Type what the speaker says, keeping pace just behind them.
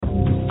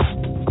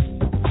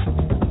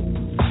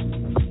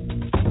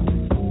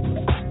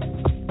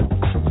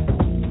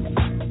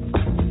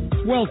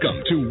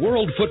Welcome to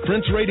World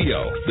Footprints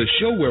Radio, the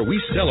show where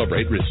we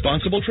celebrate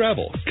responsible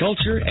travel,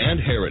 culture, and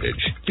heritage.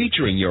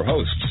 Featuring your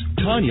hosts,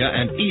 Tanya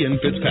and Ian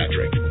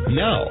Fitzpatrick.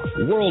 Now,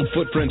 World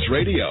Footprints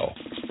Radio.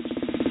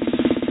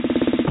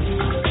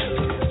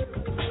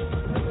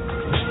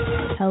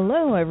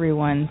 Hello,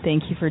 everyone.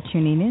 Thank you for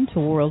tuning in to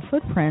World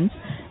Footprints,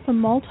 the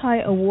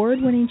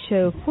multi-award-winning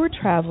show for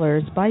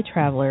travelers by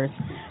travelers.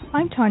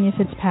 I'm Tanya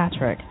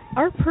Fitzpatrick.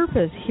 Our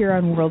purpose here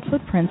on World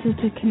Footprints is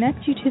to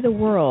connect you to the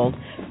world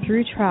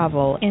through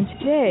travel, and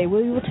today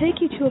we will take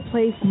you to a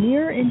place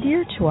near and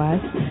dear to us,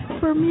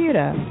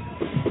 Bermuda,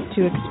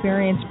 to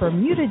experience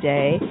Bermuda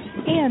Day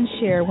and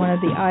share one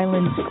of the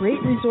island's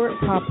great resort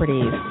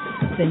properties,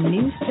 the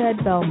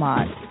Newstead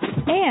Belmont.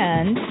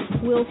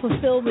 And we'll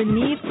fulfill the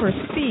need for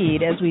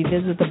speed as we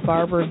visit the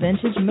Barber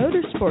Vintage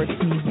Motorsports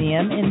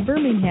Museum in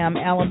Birmingham,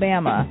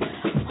 Alabama,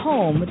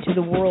 home to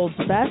the world's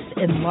best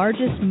and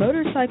largest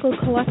motorcycle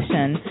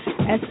collection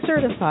as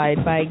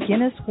certified by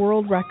Guinness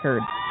World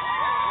Records.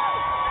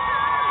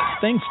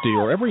 Thanks,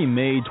 dear. Every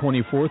May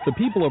 24th, the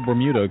people of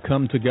Bermuda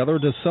come together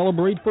to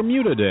celebrate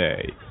Bermuda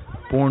Day.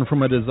 Born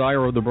from a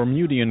desire of the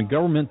Bermudian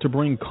government to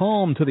bring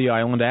calm to the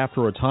island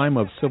after a time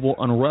of civil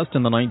unrest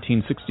in the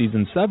 1960s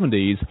and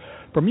 70s,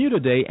 Bermuda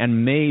Day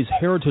and May's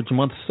Heritage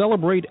Month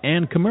celebrate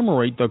and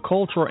commemorate the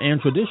culture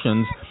and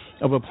traditions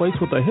of a place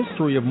with a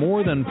history of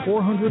more than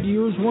 400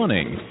 years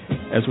running,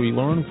 as we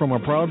learn from a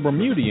proud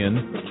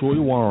Bermudian,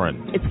 Joy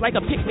Warren. It's like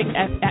a picnic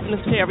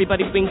atmosphere.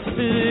 Everybody brings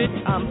food,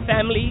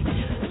 family.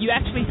 You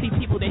actually see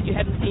people that you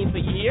haven't seen for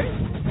years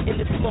in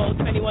this small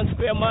 21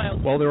 square miles.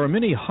 While there are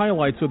many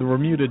highlights of the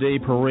Bermuda Day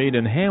Parade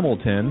in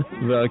Hamilton,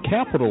 the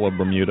capital of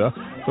Bermuda,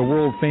 the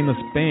world-famous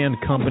band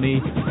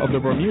company of the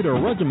Bermuda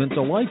Regiment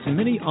delights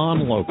many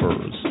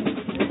onlookers.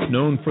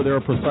 Known for their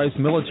precise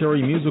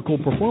military musical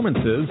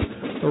performances,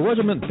 the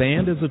Regiment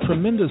Band is a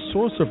tremendous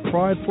source of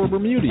pride for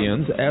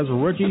Bermudians, as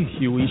Reggie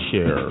Huey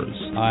shares.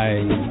 I,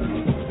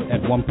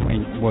 at one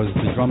point, was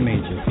the drum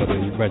major for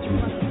the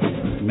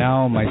regiment.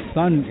 Now my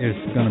son is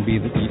going to be,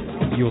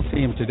 you'll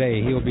see him today,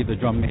 he'll be the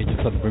drum major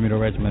for the Bermuda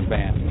Regiment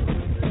Band.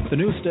 The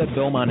Newstead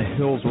Belmont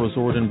Hills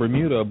Resort in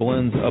Bermuda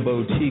blends a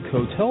boutique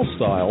hotel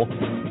style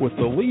with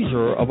the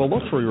leisure of a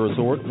luxury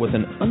resort with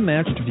an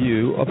unmatched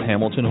view of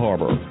Hamilton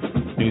Harbor.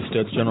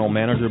 Newstead's general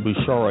manager,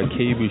 Bushara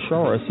K.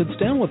 Bushara, sits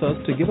down with us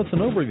to give us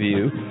an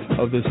overview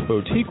of this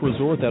boutique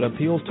resort that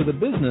appeals to the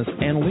business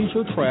and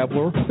leisure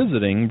traveler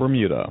visiting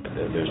Bermuda.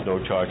 There's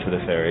no charge for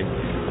the ferry.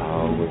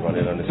 We run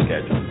it on a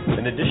schedule.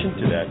 In addition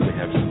to that, we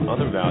have some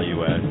other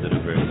value adds that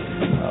have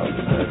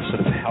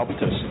sort of helped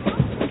us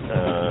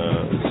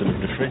sort of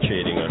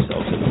differentiating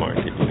ourselves in the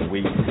market. You know,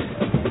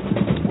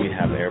 we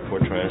have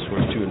airport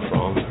transfers to and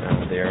from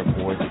the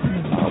airport.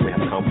 We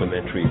have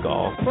complimentary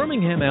golf.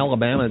 Birmingham,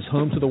 Alabama is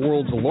home to the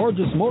world's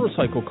largest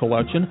motorcycle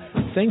collection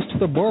thanks to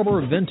the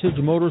Barber Vintage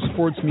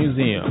Motorsports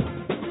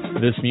Museum.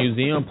 This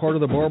museum, part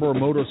of the Barber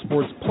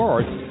Motorsports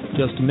Park,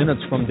 just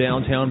minutes from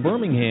downtown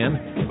Birmingham,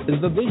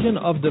 is the vision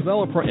of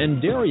developer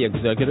and dairy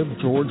executive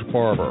George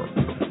Barber,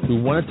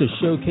 who wanted to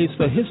showcase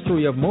the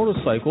history of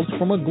motorcycles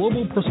from a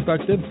global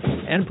perspective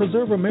and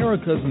preserve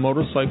America's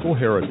motorcycle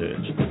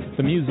heritage.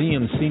 The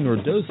museum's senior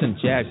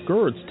docent, Jack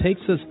Gertz, takes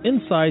us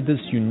inside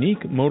this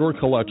unique motor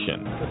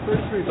collection. The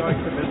first reason I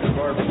committed to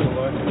Barber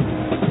Collection,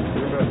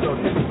 we're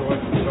associated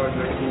collection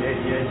started in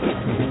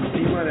 1988.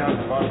 He went out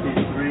and bought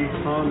these three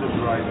Hondas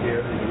right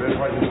here, these red,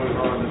 white, and blue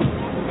Hondas.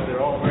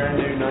 They're all brand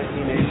new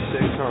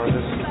 1986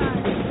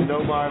 Hondas.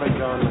 No mileage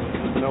on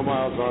them, no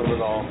miles on them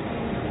at all.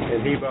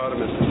 And he bought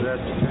them and said,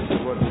 this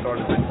is what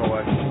started the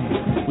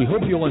collection. We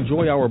hope you'll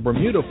enjoy our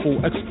Bermuda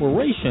full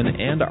exploration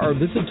and our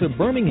visit to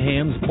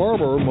Birmingham's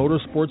Barber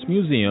Motorsports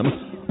Museum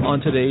on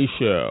today's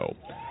show.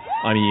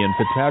 I'm Ian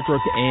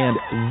Fitzpatrick,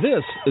 and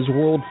this is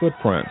World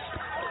Footprints.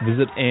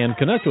 Visit and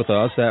connect with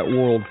us at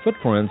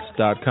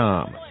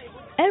worldfootprints.com.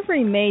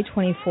 Every May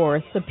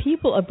 24th, the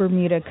people of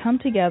Bermuda come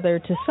together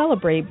to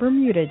celebrate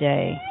Bermuda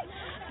Day.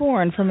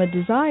 Born from a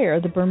desire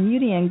of the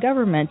Bermudian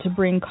government to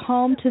bring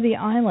calm to the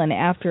island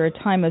after a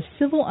time of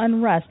civil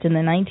unrest in the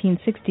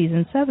 1960s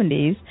and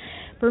 70s,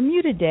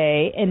 Bermuda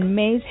Day and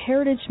May's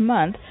Heritage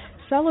Month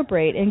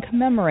celebrate and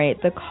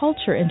commemorate the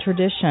culture and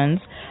traditions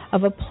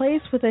of a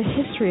place with a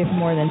history of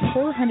more than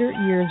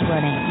 400 years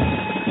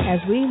running, as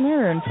we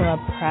learn from a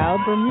proud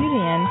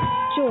Bermudian,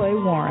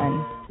 Joy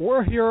Warren.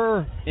 We're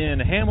here in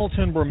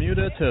Hamilton,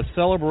 Bermuda to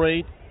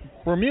celebrate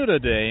Bermuda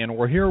Day, and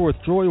we're here with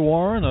Joy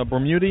Warren, a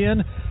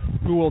Bermudian,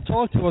 who will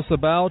talk to us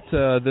about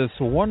this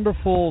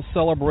wonderful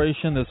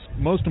celebration, this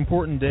most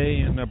important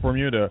day in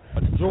Bermuda.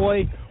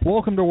 Joy,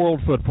 welcome to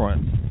World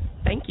Footprint.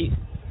 Thank you.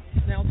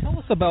 Now tell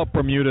us about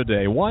Bermuda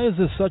Day. Why is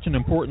this such an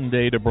important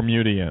day to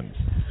Bermudians?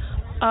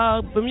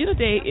 Bermuda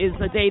Day is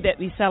a day that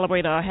we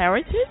celebrate our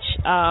heritage.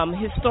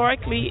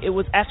 Historically, it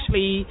was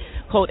actually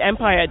called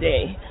Empire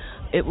Day.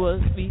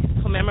 We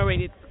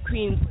commemorated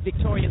Queen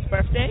Victoria's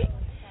birthday.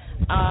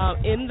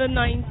 In the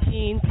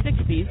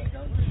 1960s,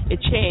 it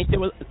changed. There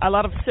was a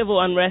lot of civil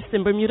unrest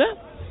in Bermuda,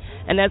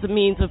 and as a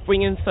means of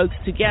bringing folks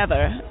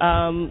together,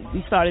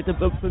 we started the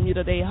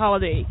Bermuda Day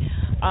holiday.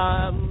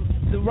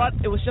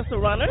 It was just the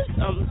runners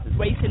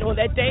racing on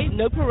that day.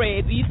 No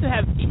parade. We used to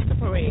have Easter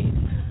parade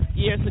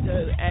years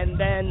ago, and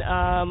then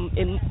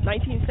in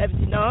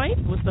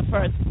 1979 was the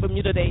first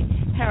Bermuda Day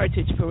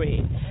Heritage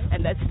Parade,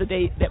 and that's the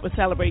day that we're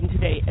celebrating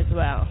today as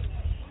well.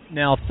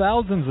 Now,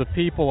 thousands of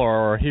people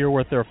are here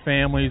with their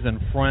families and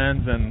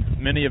friends, and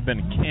many have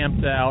been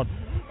camped out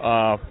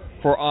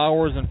for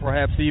hours and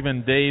perhaps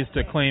even days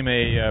to claim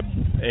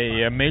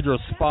a major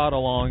spot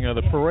along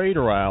the parade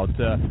route.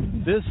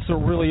 This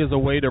really is a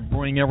way to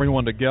bring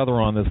everyone together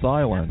on this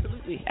island.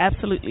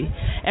 Absolutely.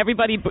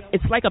 Everybody,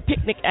 it's like a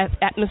picnic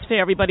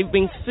atmosphere. Everybody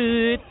brings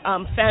food,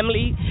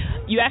 family.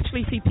 You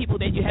actually see people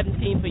that you haven't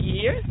seen for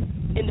years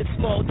in the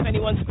small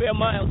 21 square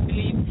miles.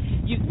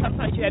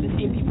 Sometimes you haven't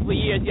seen people for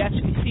years. You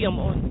actually see them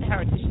on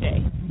Heritage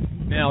Day.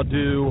 Now,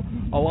 do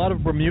a lot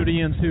of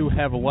Bermudians who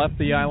have left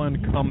the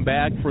island come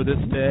back for this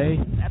day?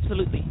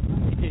 Absolutely,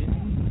 they do.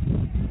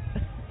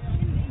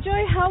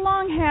 Joy, how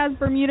long has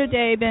Bermuda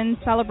Day been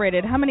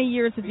celebrated? How many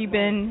years have you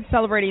been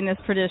celebrating this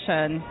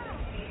tradition?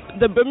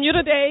 The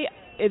Bermuda Day,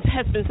 it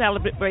has been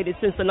celebrated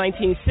since the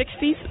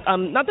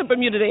 1960s. Not the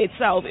Bermuda Day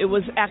itself, it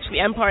was actually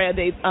Empire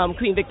Day,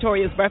 Queen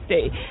Victoria's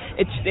birthday.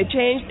 It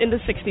changed in the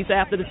 60s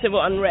after the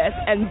civil unrest,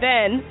 and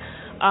then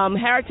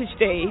Heritage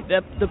Day,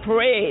 the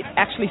parade,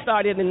 actually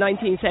started in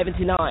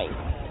 1979.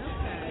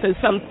 So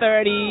some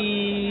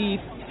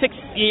 36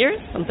 years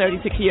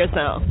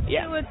now.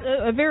 Yeah. So it's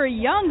a very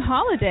young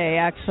holiday,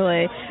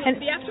 actually.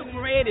 And the actual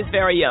parade is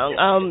very young.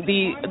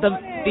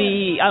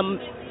 The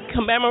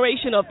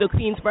commemoration of the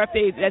Queen's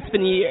birthday, that's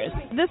been years.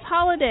 This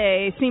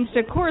holiday seems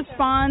to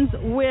correspond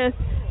with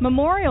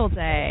Memorial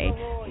Day,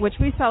 which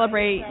we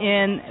celebrate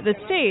in the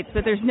States,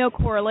 but there's no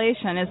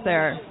correlation, is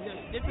there?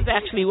 This is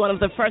actually one of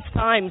the first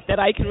times that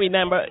I can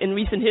remember in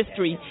recent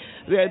history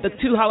where the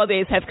two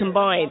holidays have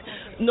combined.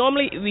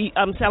 Normally we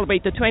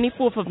celebrate the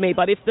 24th of May,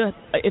 but if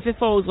it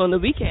falls on the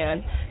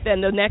weekend, then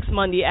the next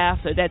Monday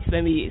after, that's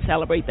when we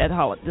celebrate the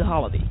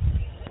holiday.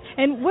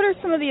 And what are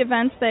some of the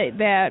events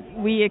that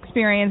we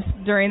experienced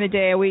during the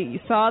day? We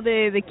saw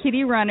the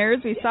kiddie runners.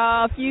 We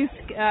saw a few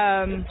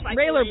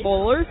railer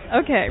bowlers.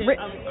 Okay.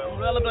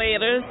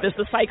 Rollerbladers. There's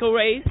the cycle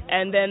race,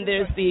 and then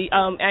there's the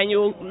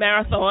annual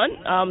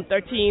marathon,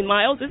 13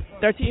 miles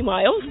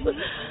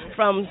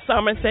from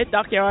Somerset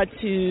Dockyard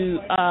to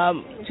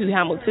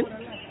Hamilton.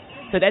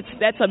 So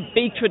that's a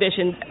big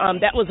tradition.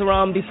 That was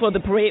around before the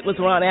parade was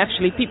around.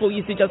 Actually, people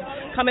used to just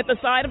come at the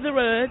side of the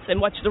roads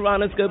and watch the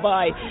runners go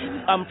by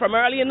from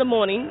early in the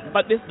morning.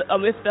 But with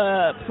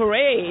the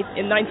parade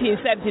in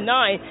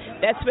 1979,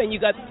 that's when you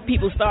got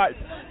people start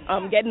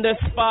getting their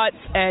spots.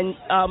 And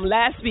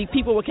last week,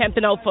 people were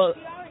camping out for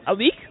a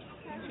week.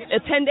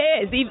 10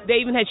 days. They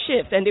even had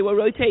shifts, and they were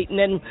rotating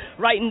and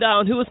writing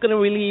down who was going to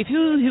relieve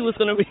who was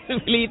going to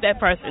relieve that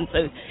person.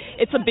 So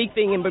it's a big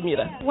thing in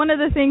Bermuda. One of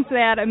the things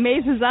that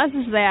amazes us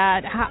is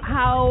that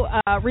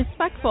how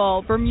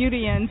respectful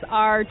Bermudians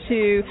are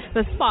to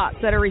the spots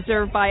that are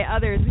reserved by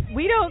others.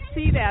 We don't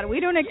see that. We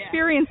don't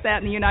experience that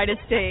in the United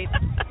States.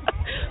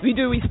 We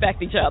do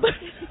respect each other.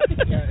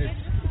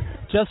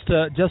 Just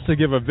to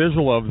give a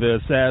visual of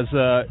this, as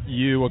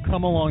you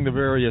come along the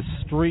various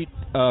street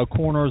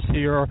corners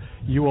here,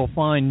 you will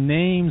find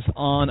names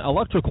on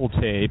electrical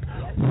tape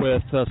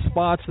with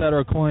spots that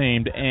are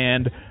claimed,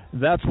 and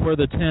that's where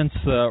the tents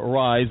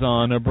rise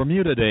on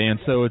Bermuda Day. And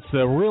so it's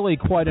really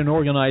quite an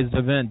organized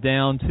event,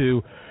 down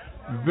to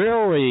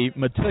very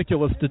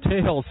meticulous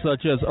details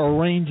such as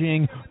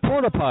arranging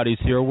porta potties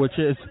here, which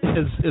is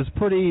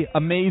pretty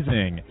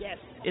amazing. Yes.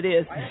 It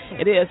is.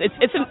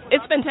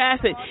 It's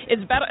fantastic.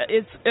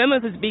 It's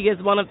almost as big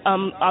as one of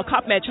our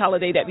Cop Match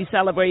holiday that we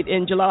celebrate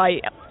in July,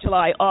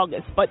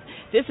 August. But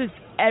this is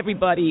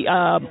everybody.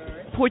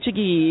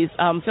 Portuguese,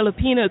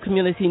 Filipino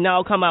community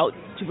now come out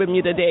to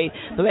Bermuda Day.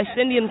 The West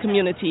Indian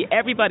community.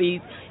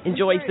 Everybody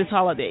enjoys this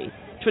holiday.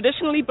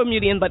 Traditionally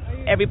Bermudian, but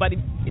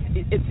everybody.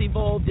 It's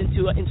evolved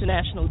into an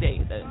international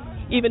day,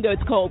 even though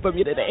it's called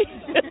Bermuda Day.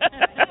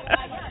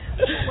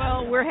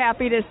 Well, we're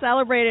happy to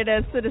celebrate it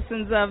as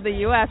citizens of the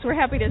U.S. We're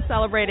happy to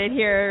celebrate it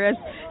here as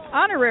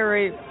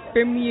honorary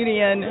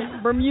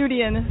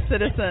Bermudian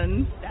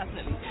citizens.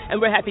 Definitely.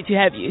 And we're happy to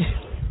have you.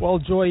 Well,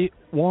 Joy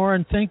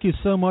Warren, thank you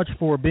so much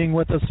for being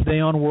with us today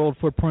on World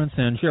Footprints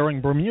and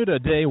sharing Bermuda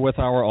Day with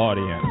our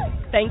audience.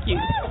 Thank you.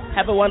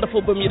 Have a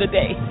wonderful Bermuda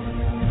Day.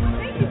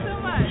 Thank you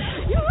so much.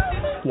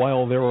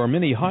 While there are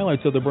many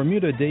highlights of the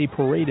Bermuda Day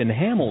Parade in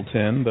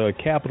Hamilton, the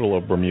capital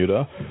of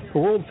Bermuda, the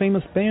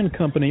world-famous band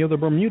company of the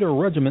Bermuda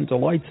Regiment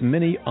delights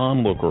many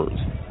onlookers.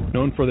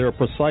 Known for their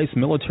precise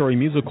military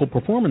musical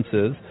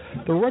performances,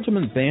 the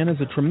regiment band is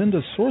a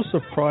tremendous source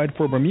of pride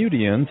for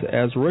Bermudians,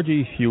 as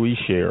Reggie Huey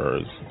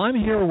shares. I'm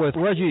here with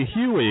Reggie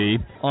Huey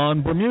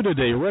on Bermuda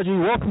Day. Reggie,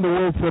 welcome to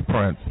World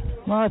Footprints.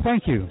 Well,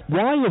 thank you.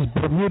 Why is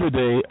Bermuda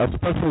Day a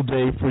special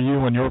day for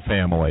you and your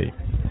family?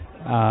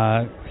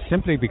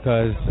 Simply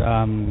because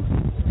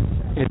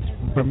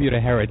it's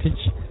Bermuda heritage,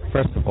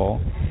 first of all,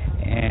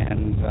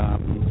 and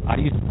I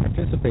used to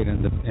participate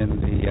in the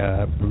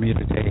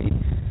Bermuda Day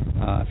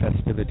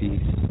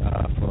festivities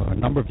for a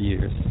number of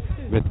years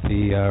with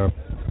the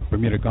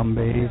Bermuda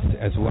Gumbays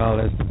as well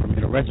as the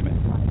Bermuda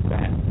Regiment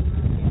band.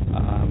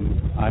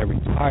 I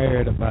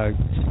retired about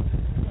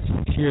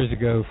 6 years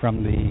ago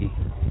from the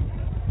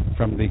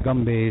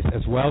Gumbays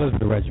as well as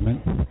the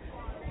regiment,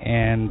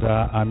 and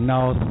I'm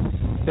now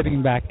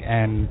sitting back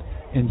and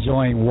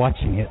enjoying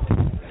watching it.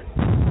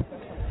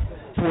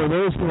 For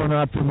those who are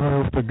not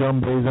familiar with the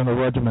Gumbays and the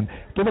regiment,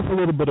 give us a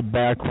little bit of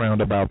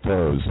background about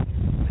those.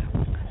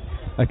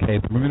 Okay,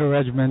 the Bermuda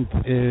Regiment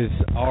is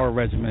our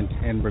regiment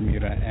in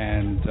Bermuda,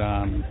 and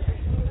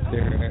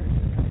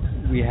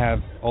we have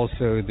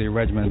also the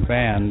regiment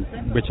band,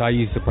 which I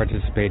used to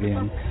participate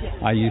in.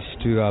 I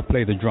used to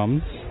play the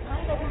drums,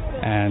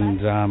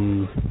 and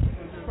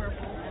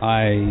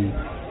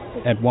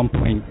I, at one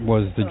point,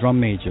 was the drum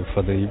major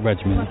for the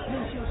regiment.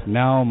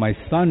 Now my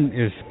son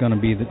is going to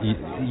be,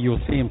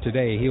 you'll see him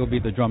today, he'll be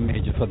the drum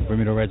major for the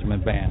Bermuda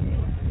Regiment band.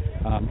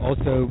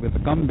 Also with the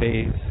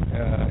Gumbays,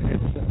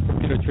 it's a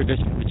Bermuda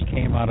tradition which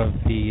came out of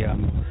the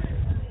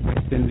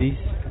West Indies,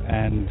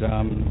 and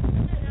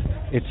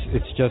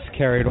it's just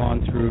carried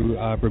on through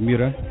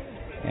Bermuda,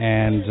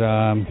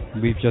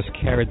 and we've just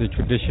carried the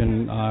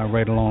tradition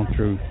right along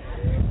through.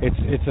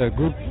 It's a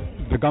group,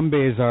 the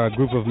Gumbays are a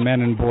group of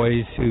men and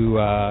boys who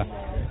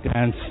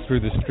dance through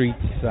the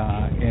streets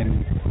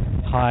in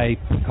high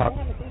peacock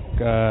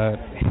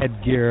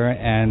headgear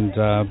and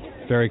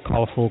very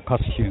colorful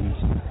costumes.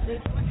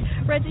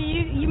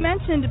 Reggie, you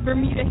mentioned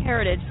Bermuda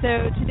Heritage.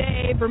 So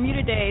today,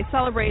 Bermuda Day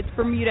celebrates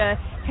Bermuda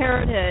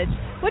Heritage.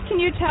 What can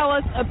you tell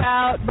us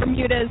about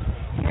Bermuda's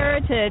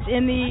heritage?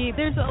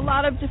 There's a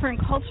lot of different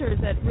cultures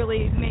that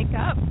really make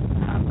up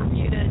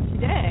Bermuda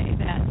today.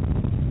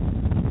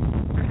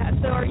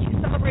 So are you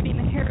celebrating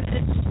the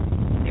heritage,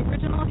 the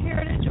original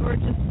heritage, or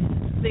just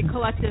the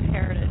collective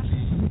heritage?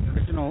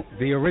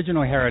 The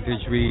original heritage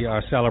we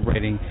are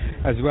celebrating,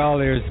 as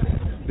well as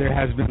there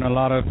has been a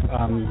lot of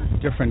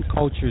different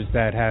cultures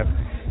that have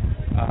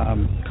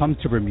come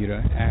to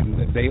Bermuda,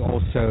 and they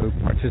also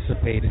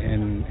participate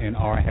in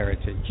our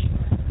heritage.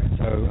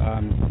 So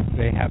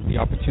they have the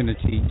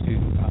opportunity to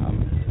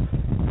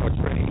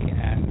portray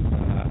and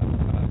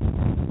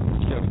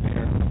show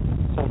their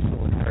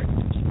cultural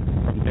heritage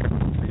from their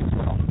country as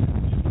well.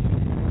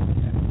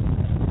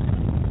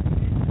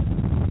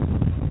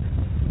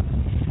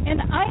 And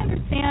I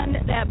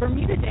understand that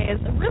Bermuda Day is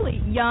a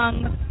really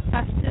young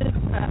festive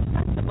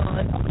festival.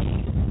 It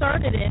only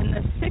started in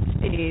the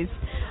 60s.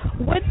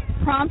 What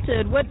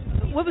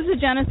was the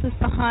genesis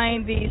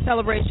behind the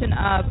celebration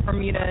of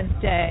Bermuda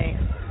Day?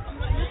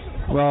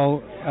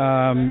 Well,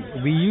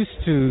 we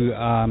used to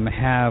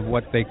have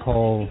what they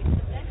call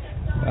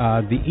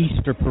the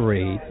Easter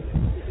Parade,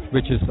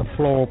 which is a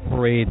floral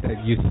parade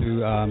that used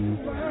to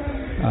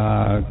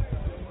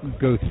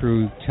go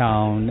through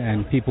town,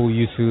 and people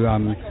used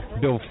to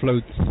build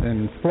floats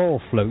and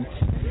floral floats,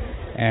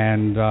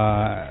 and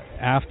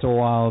after a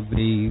while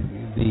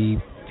the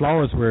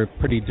flowers were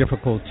pretty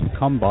difficult to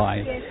come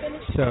by,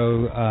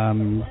 so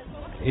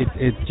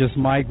it just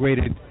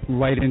migrated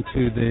right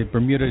into the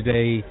Bermuda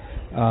Day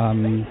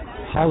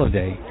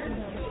holiday.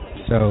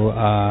 So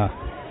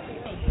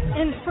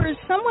and for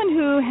someone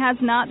who has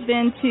not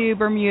been to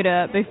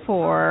Bermuda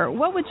before,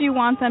 what would you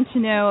want them to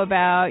know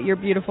about your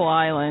beautiful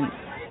island?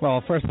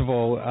 Well, first of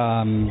all,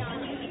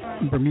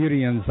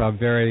 Bermudians are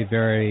very,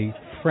 very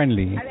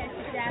friendly,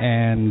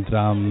 and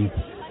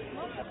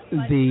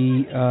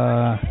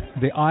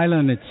the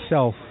island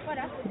itself,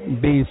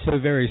 being so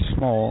very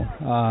small,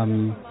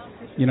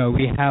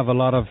 we have a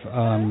lot of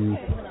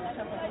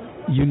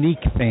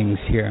unique things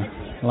here,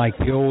 like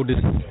the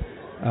oldest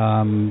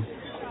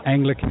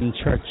Anglican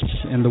church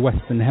in the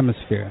Western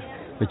Hemisphere,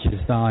 which is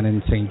down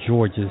in St.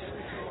 George's,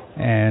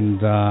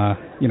 and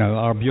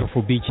our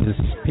beautiful beaches,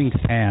 pink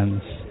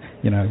sands.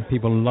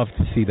 People love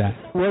to see that.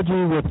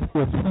 Reggie, with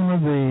some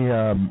of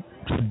the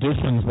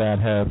traditions that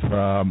have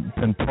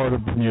been part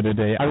of Bermuda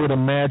Day, I would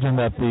imagine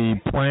that the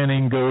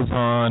planning goes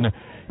on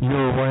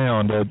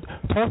year-round.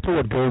 Talk to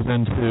what goes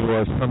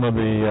into some of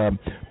the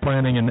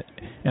planning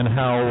and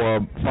how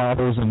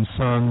fathers and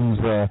sons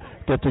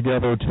get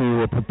together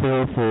to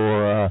prepare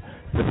for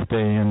this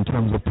day in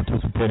terms of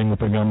participating with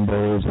the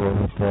Gumbays or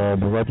with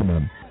the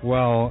regiment.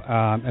 Well,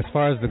 as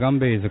far as the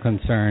Gumbays are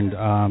concerned,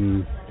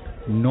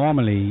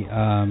 normally,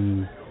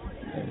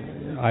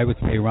 I would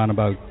say around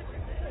about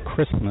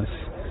Christmas,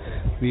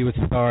 we would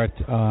start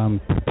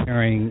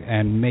preparing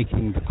and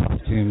making the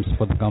costumes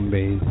for the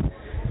Gumbays,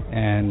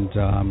 and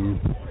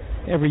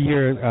every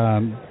year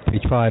they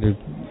try to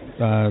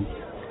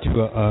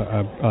do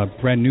a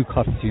brand new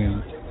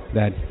costume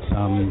that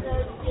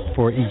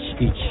for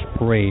each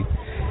parade.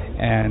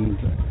 And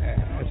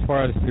as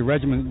far as the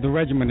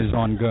regiment is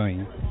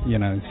ongoing,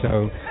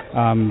 so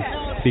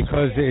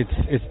because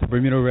it's the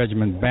Bermuda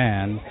Regiment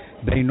band,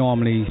 they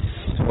normally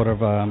sort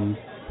of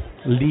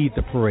lead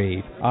the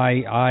parade.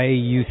 I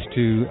used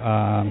to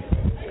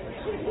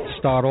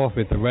start off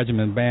with the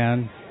regiment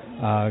band,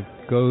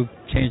 go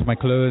change my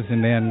clothes,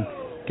 and then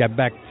get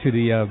back to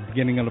the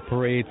beginning of the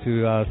parade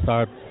to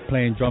start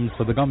playing drums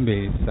for the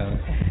Gumbays.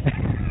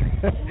 So.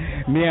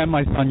 Me and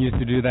my son used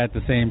to do that at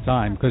the same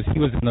time because he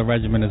was in the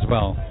regiment as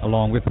well,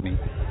 along with me.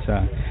 So,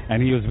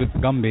 and he was with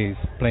Gumbies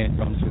playing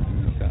drums with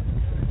me. So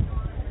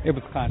it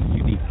was kind of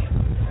unique,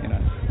 you know.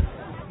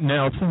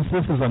 Now, since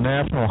this is a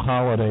national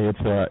holiday,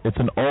 it's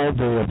an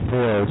all-day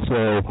affair.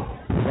 So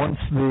once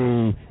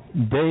the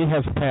day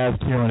has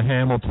passed here in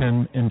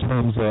Hamilton in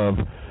terms of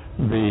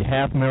the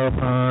half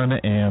marathon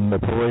and the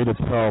parade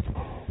itself,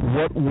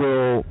 what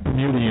will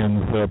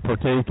Bermudians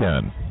partake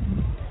in?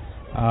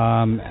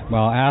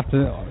 Well,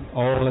 after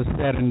all is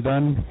said and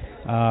done,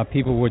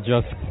 people would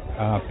just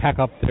pack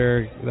up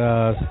their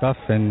stuff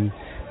and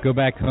go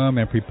back home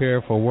and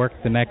prepare for work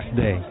the next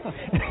day.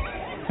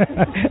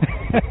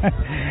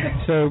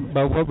 So,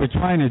 but what we're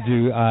trying to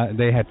do,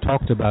 they had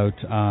talked about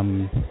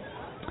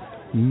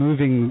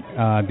moving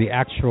the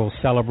actual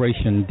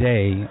celebration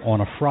day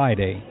on a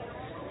Friday,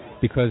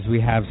 because we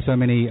have so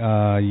many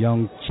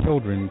young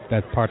children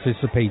that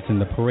participates in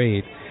the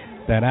parade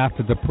that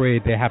after the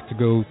parade they have to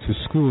go to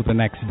school the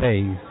next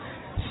day.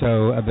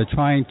 So they're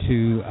trying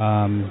to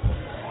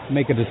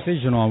make a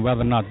decision on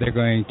whether or not they're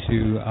going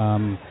to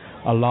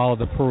allow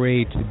the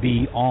parade to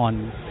be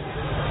on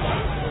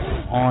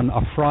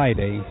a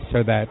Friday,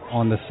 so that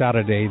on the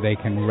Saturday they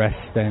can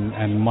rest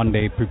and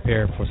Monday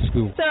prepare for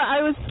school. So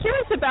I was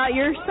curious about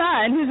your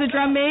son, who's a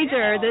drum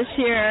major this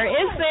year.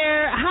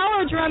 How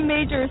are drum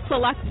majors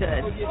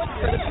selected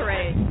for the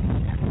parade?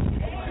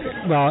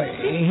 Well,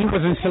 he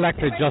wasn't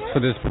selected just for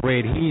this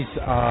parade. He's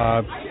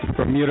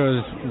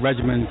Bermuda's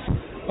regiment's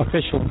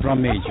official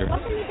drum major.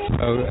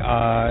 So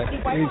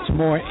it's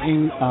more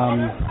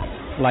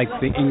like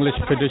the English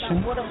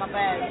tradition,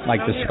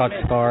 like the Scots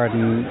Guard,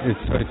 and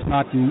it's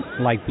not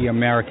like the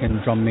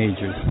American drum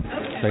majors.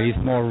 So he's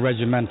more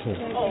regimental,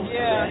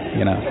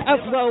 you know.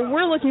 Well,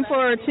 we're looking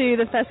forward to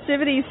the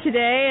festivities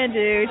today and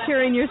to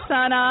cheering your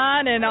son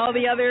on and all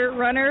the other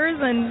runners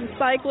and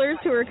cyclers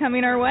who are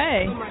coming our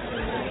way.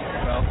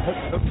 Well,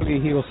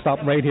 hopefully he will stop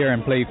right here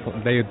and play.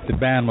 The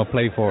band will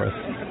play for us.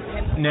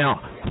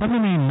 Now, how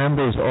many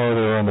members are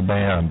there in the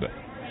band?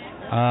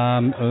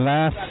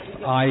 Last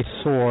I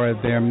saw,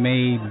 there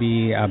may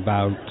be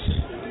about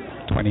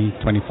 20,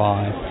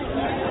 25.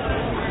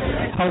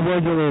 How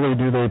regularly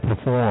do they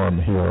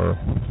perform here?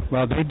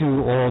 Well, they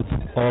do all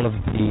of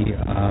the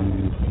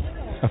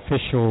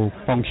official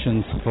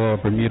functions for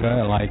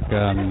Bermuda, like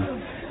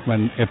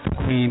if the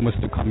Queen was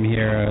to come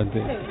here,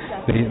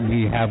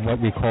 we have what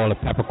we call a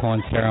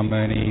peppercorn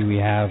ceremony. We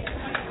have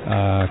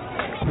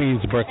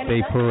Queen's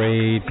birthday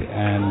parade,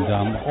 and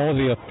all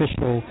the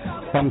official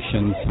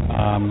functions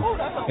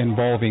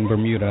involving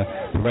Bermuda,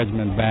 the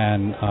regiment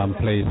band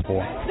plays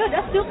for.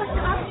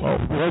 Well,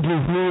 Roger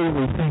View,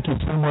 we thank you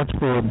so much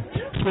for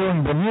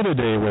sharing Bermuda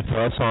Day with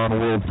us on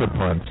World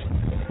Footprints.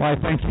 Why,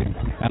 thank you,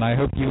 and I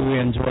hope you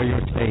enjoy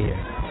your stay here.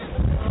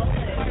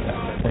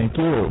 Thank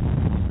you.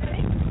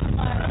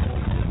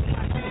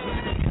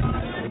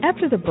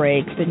 After the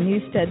break, the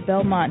Newstead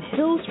Belmont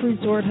Hills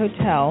Resort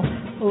Hotel,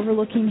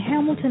 overlooking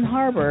Hamilton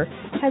Harbor,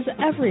 has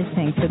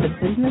everything for the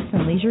business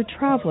and leisure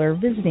traveler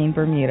visiting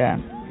Bermuda.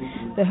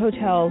 The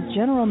hotel's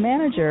general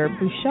manager,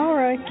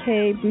 Bushara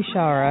K.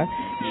 Bushara,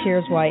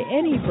 shares why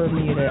any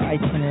Bermuda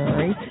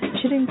itinerary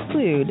should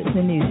include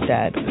the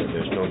Newstead.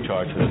 There's no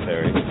charge for the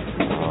ferry.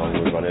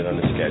 We run it on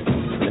a schedule.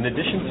 In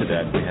addition to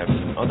that, we have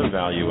some other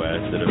value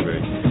adds that are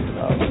very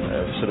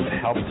sort of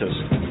helped us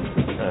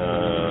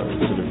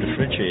sort of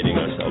differentiating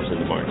ourselves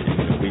in the market.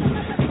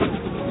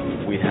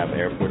 We have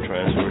airport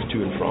transfers to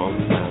and from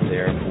the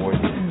airport.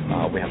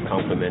 We have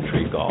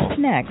complimentary golf.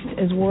 Next,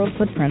 as World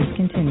Footprints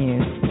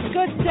continues.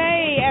 Good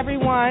day,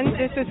 everyone.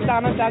 This is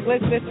Donna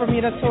Douglas with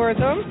Bermuda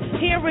Tourism,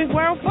 here with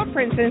World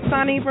Footprints in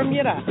sunny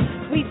Bermuda.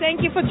 We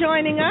thank you for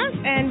joining us,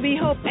 and we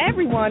hope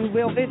everyone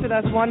will visit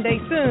us one day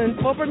soon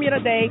for Bermuda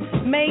Day,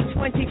 May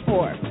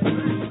 24th.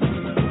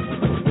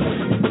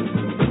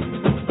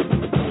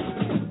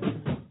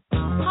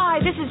 Hi,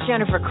 this is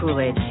Jennifer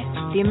Coolidge.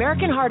 The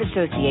American Heart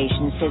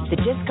Association says the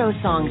disco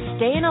song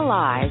Stayin'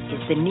 Alive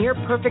is the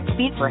near-perfect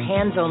beat for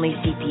hands-only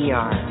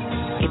CPR.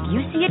 If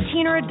you see a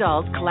teen or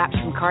adult collapse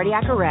from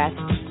cardiac arrest,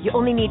 you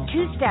only need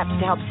 2 steps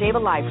to help save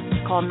a life.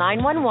 Call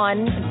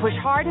 911 and push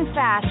hard and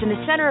fast in the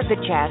center of the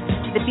chest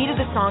to the beat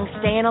of the song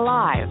Stayin'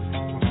 Alive.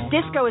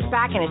 Disco is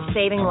back and it's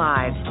saving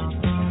lives.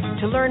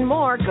 To learn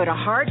more, go to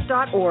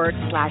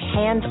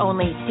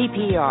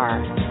heart.org/hands-only-CPR.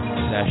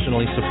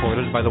 Nationally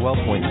supported by the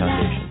WellPoint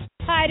Foundation.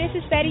 Hi, this is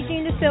Betty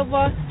Jean Da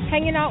Silva,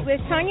 hanging out with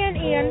Tanya and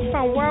Ian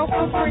from World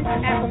Footprints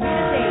at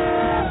Bermuda Day,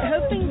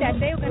 hoping that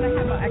they're going to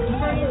have an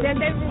experience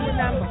that they will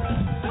remember.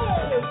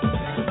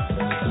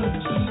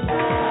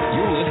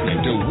 You're listening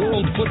to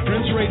World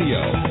Footprints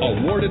Radio,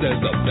 awarded as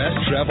the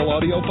best travel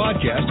audio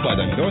podcast by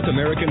the North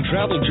American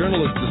Travel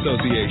Journalists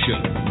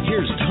Association.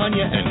 Here's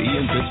Tanya and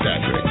Ian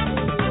Fitzpatrick.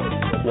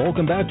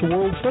 Welcome back to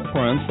World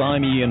Footprints.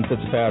 I'm Ian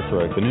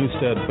Fitzpatrick. The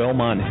Newstead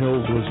Belmont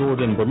Hills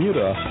Resort in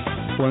Bermuda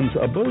blends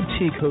a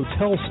boutique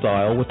hotel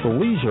style with the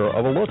leisure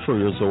of a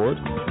luxury resort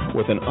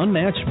with an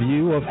unmatched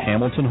view of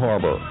Hamilton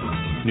Harbor.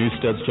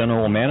 Newstead's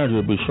General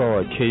Manager,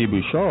 Bushara K.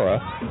 Bushara,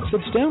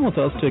 sits down with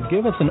us to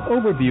give us an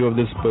overview of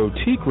this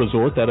boutique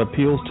resort that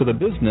appeals to the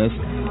business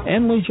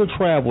and leisure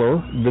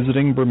traveler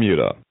visiting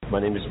Bermuda. My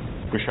name is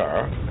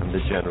Bushara. I'm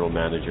the General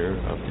Manager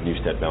of the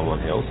Newstead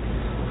Belmont Hills.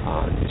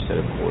 Newstead,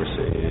 of course,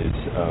 is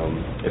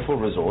a full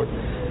resort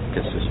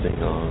consisting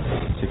of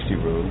 60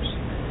 rooms,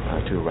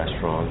 2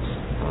 restaurants,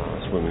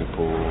 swimming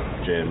pool,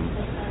 gym,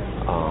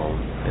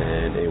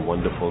 and a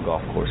wonderful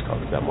golf course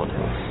called the Belmont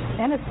Hills.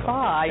 And a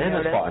spa,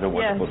 and a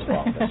wonderful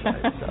spa, that's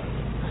right. So.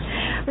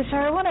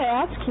 Bashar, I want to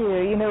ask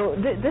you,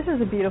 this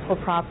is a beautiful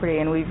property,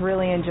 and we've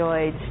really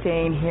enjoyed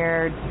staying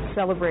here,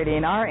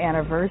 celebrating our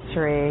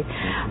anniversary.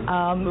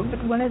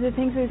 But one of the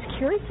things I was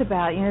curious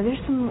about, there's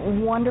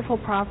some wonderful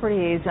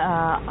properties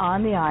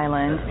on the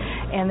island,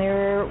 and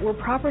there were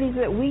properties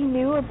that we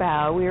knew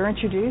about, we were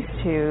introduced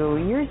to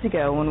years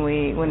ago when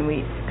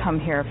we come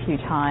here a few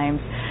times.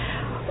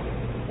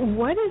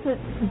 What is it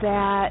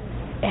that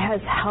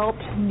has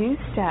helped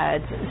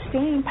Newstead's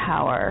staying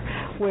power,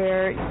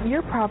 where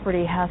your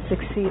property has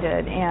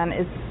succeeded and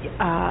is,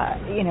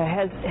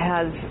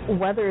 has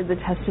weathered the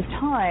test of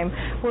time,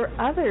 where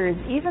others,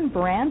 even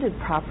branded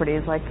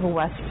properties like the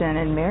Westin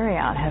and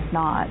Marriott, have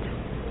not?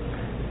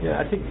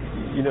 Yeah, I think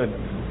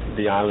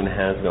the island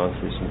has gone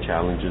through some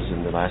challenges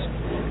in the last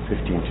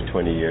 15 to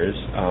 20 years.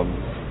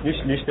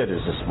 Newstead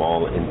is a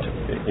small,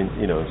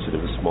 sort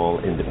of a small,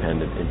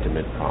 independent,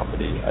 intimate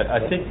property.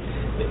 I think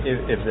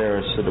if there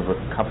are sort of a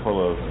couple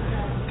of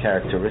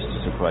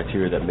characteristics or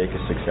criteria that make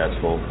us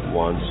successful,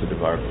 one, sort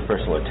of our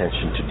personal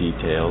attention to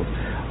detail.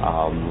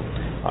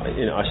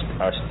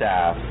 Our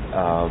staff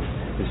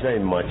is very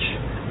much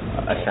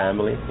a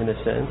family in a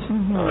sense.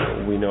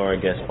 Mm-hmm. We know our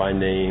guests by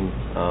name.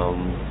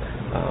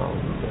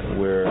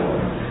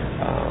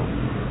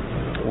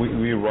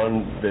 We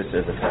run this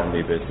as a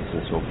family business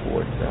and so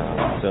forth.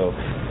 So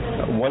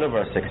one of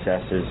our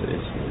successes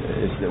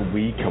is that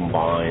we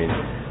combine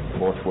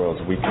both worlds.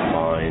 We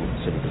combine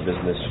sort of the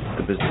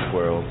business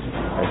world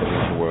and the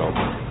leisure world.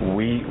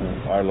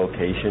 Our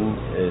location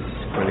is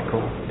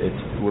critical.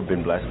 We've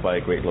been blessed by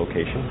a great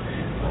location.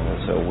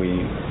 So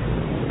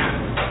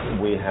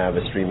we have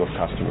a stream of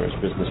customers,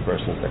 business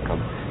persons that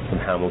come from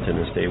Hamilton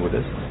and stay with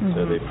us. Mm-hmm.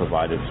 So they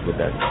provide us with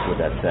that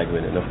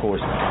segment. And of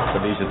course, for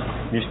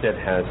Newstead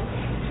has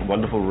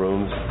wonderful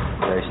rooms,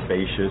 very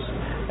spacious,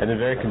 and they're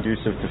very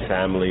conducive to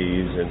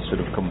families and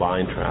sort of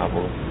combined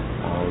travel.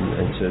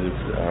 And sort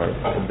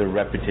of the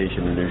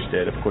reputation of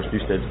Newstead. Of course,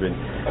 Newstead's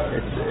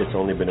it's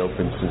only been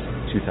open since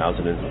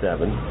 2007.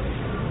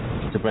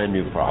 It's a brand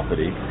new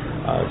property,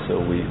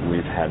 so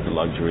we've had the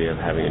luxury of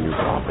having a new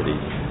property.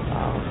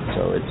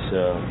 So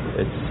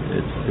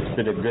it's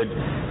been a good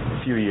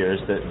few years.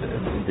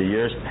 The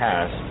years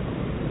past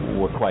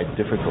were quite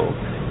difficult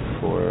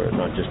for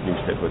not just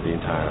Newstead but the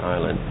entire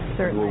island.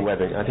 Certainly.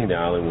 I think the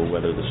island will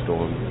weather the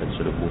storm and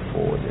sort of move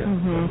forward. Yeah.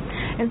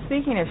 Mm-hmm. And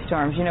speaking of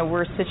storms,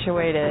 we're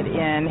situated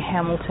in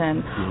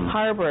Hamilton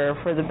Harbor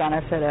for the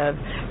benefit of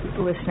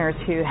listeners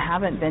who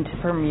haven't been to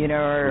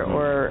Bermuda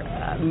or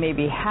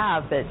maybe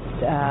have, but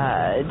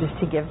just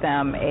to give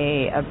them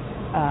a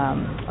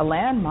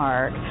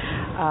landmark.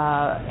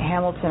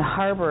 Hamilton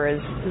Harbor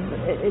is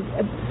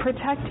a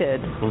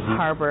protected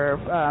harbor,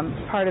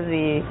 part of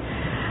the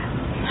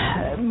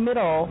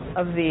middle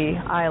of the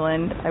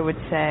island, I would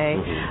say,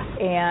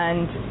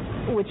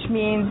 and which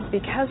means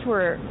because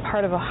we're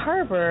part of a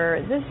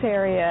harbor, this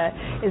area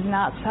is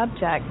not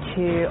subject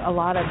to a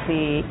lot of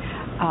the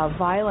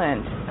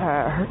violent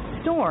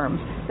storms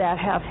that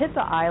have hit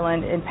the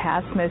island in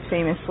past, most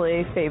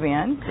famously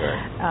Fabian.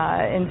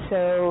 And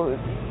so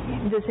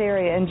this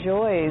area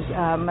enjoys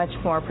much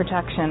more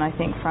protection, I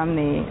think, from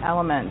the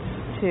elements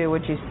too,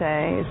 would you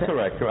say? Is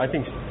correct. I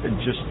think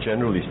just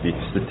generally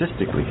speaking,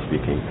 statistically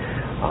speaking,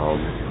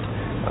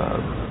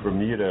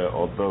 Bermuda,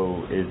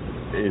 although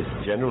is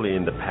generally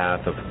in the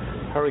path of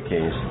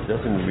hurricanes,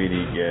 doesn't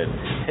really get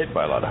hit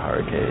by a lot of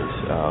hurricanes.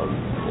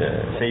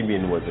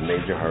 Fabian was a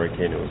major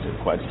hurricane. It was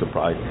quite a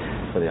surprise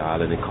for the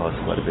island. It caused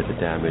quite a bit of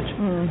damage.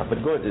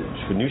 But going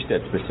for Newstead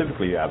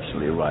specifically, you're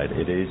absolutely right.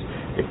 It is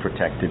a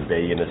protected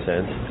bay in a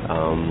sense.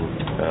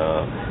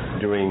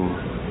 During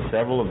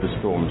several of the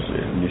storms,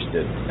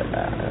 Newstead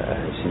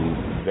has seen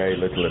very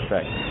little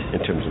effect in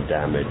terms of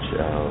damage.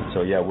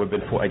 So yeah, we've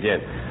been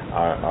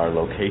our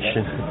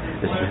location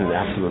has been an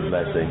absolute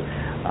blessing,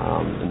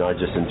 not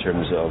just in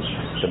terms of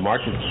the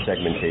market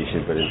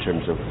segmentation, but in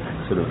terms of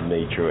sort of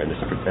nature and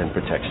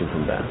protection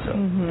from that. So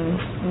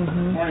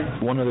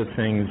one of the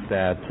things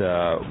that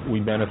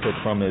we benefit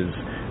from is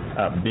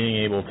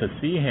being able to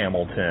see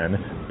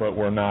Hamilton, but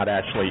we're not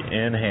actually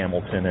in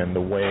Hamilton, and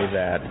the way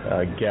that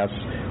guests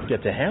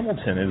get to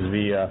Hamilton is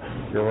via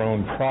your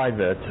own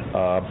private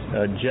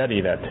jetty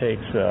that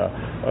takes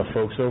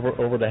folks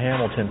over to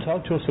Hamilton.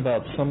 Talk to us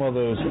about some of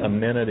those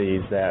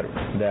amenities that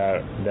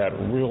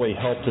really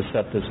help to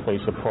set this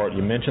place apart.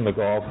 You mentioned the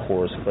golf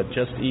course, but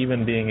just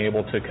even being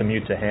able to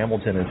commute to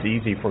Hamilton is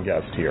easy for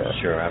guests here.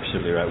 Sure,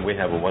 absolutely right. We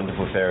have a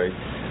wonderful ferry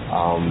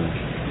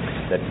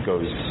that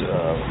goes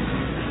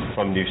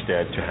from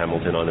Newstead to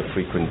Hamilton on a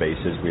frequent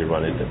basis. We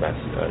run it about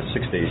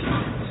 6 days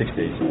a week,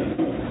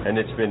 and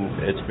it's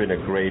been a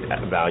great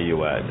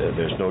value add.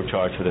 There's no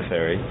charge for the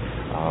ferry.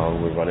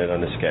 We run it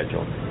on a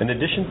schedule. In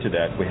addition to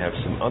that, we have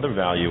some other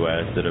value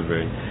adds that are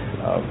very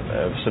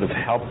sort of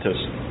helped us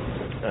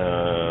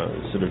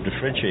sort of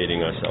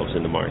differentiating ourselves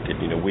in the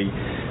market. You know, we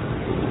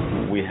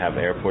have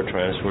airport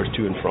transfers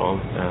to and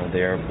from the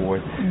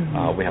airport.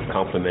 We have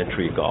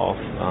complimentary golf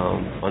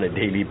on a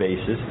daily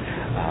basis,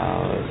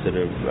 sort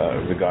of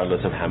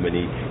regardless of how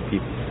many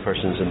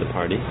persons in the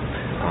party.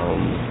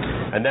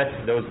 And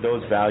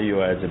those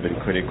value adds have been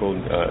critical.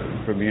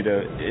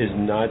 Bermuda is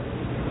not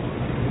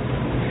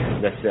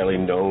necessarily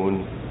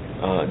known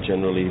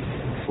generally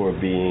for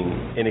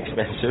being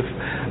inexpensive,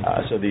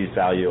 so these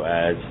value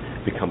adds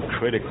become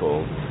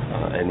critical,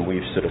 and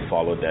we've sort of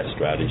followed that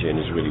strategy, and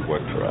it's really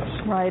worked for us.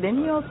 Right, and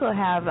you also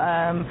have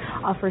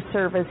offer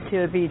service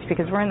to a beach,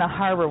 because we're in the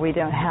harbor. We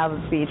don't have a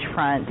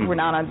beachfront. We're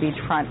not on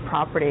beachfront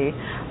property,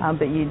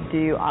 but you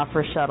do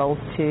offer shuttles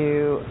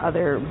to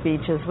other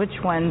beaches.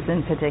 Which ones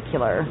in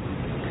particular?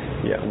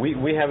 Yeah,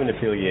 we have an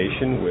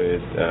affiliation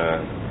with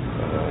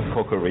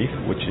Cocoa Reef,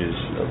 which is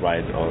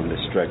right on the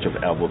stretch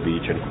of Elbow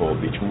Beach and Coral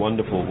Beach.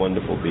 Wonderful,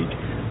 wonderful beach,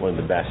 one of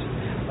the best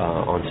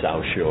on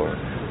South Shore.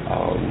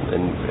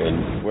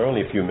 And we're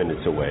only a few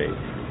minutes away.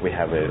 We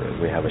have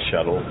a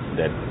shuttle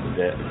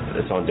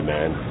that's on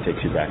demand,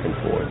 takes you back and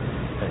forth.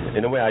 And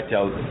in a way, I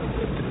tell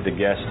the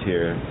guests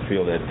here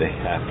feel that they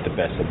have the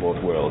best of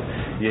both worlds.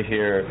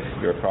 You're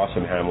across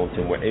from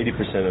Hamilton, where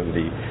 80% of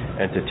the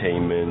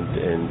entertainment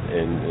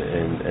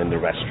and the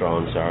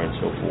restaurants are and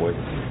so forth,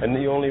 and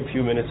you're only a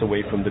few minutes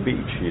away from the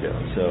beach, you know.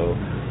 So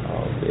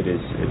it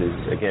is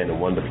again a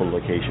wonderful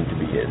location to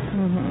be in.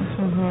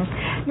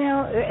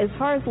 Now, as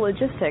far as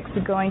logistics,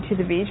 going to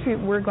the beach,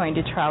 we're going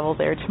to travel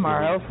there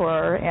tomorrow for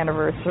our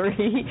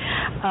anniversary.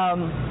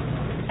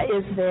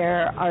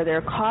 Are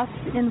there costs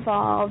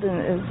involved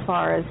as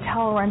far as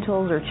towel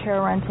rentals or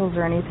chair rentals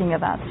or anything of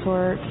that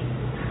sort?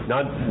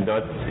 Not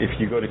if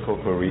you go to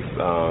Cocoa Reef,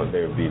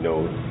 there will be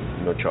no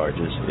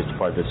charges. It's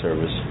part of the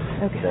service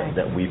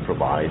that we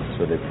provide.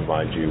 So they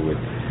provide you with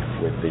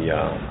the.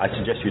 I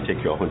suggest you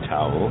take your own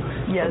towel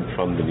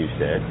from the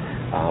Newstead,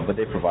 but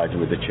they provide you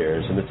with the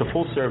chairs, and it's a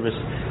full service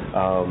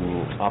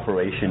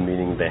operation,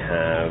 meaning they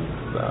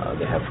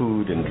have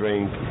food and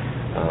drink.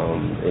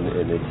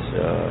 And it's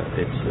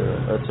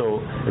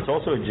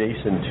also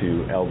adjacent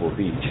to Elbow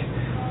Beach,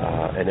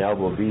 and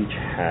Elbow Beach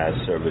has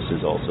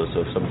services also.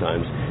 So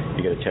sometimes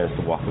you get a chance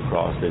to walk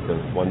across. There's a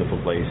wonderful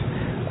place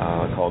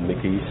called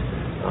Mickey's,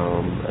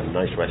 a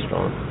nice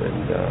restaurant,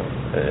 and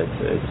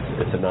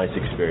it's a nice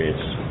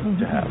experience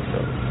to have. So.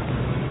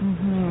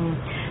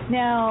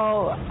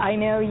 Now, I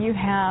know you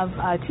have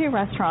 2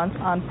 restaurants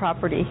on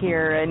property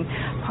here, and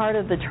part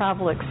of the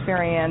travel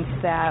experience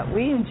that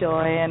we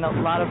enjoy and a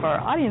lot of our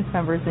audience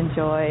members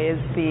enjoy is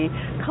the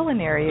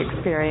culinary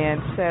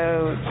experience.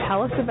 So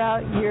tell us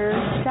about your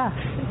chef.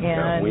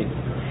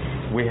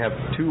 We have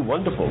 2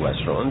 wonderful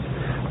restaurants,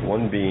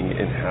 one being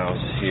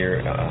in-house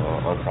here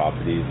on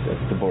property.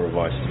 That's the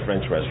Beaurevoir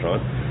French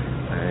restaurant,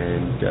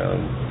 and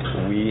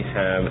we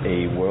have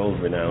a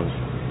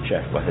world-renowned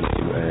chef by the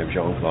name of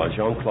Jean-Claude.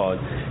 Jean-Claude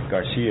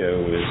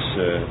Garcia was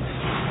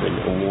been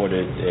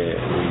awarded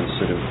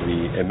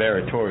the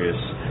emeritorious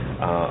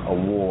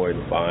award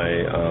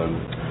by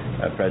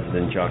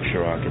President Jacques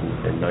Chirac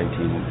in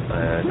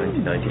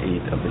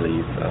 1998, I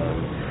believe.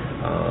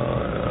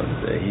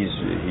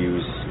 He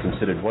was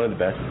considered one of the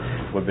best.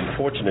 We've been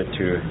fortunate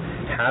to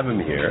have him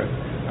here,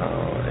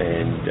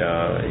 and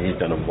he's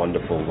done a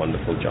wonderful,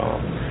 wonderful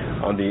job.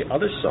 On the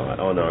other side,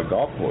 on our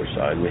golf course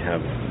side, we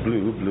have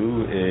Blue.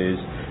 Blue is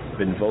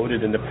been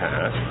voted in the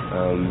past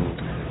on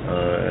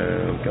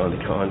the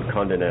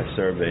Condé Nast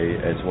survey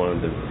as one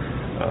of the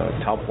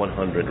top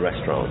 100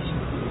 restaurants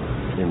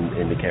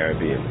in the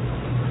Caribbean.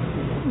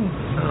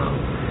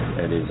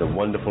 And it's a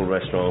wonderful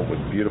restaurant with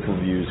beautiful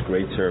views,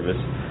 great service.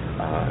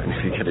 And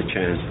if you get a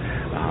chance,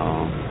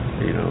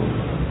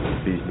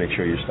 please make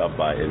sure you stop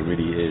by. It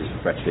really is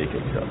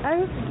breathtaking. So I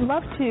would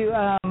love to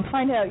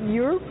find out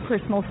your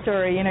personal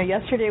story. You know,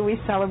 yesterday we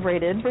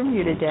celebrated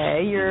Bermuda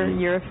Day.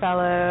 You're a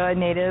fellow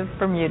native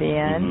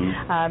Bermudian.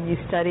 You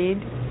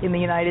studied in the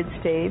United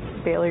States,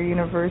 Baylor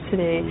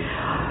University.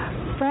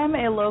 From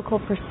a local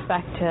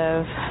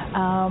perspective,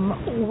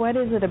 what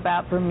is it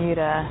about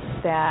Bermuda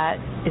that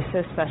is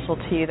so special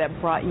to you that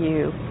brought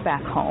you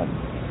back home?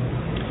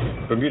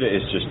 Bermuda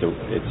is just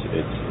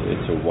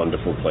it's a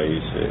wonderful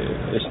place.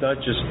 It's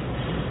not just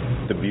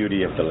the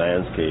beauty of the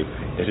landscape.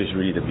 It is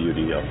really the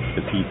beauty of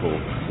the people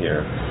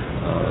here.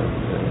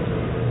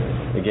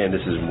 Again,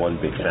 this is one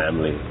big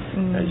family,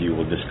 as you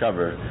will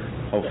discover.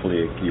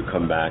 Hopefully, you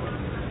come back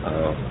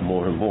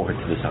more and more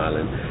to this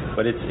island.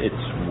 But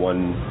it's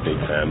one big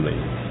family.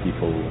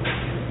 People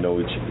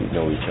know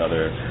each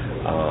other,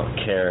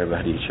 care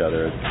about each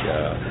other,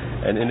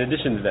 and in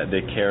addition to that, they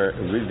care.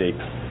 Really,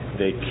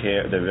 they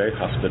care. They're very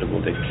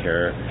hospitable. They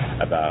care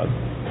about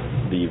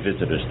the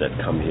visitors that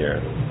come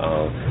here.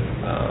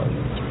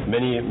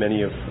 Many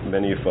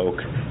folk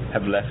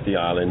have left the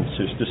island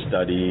just to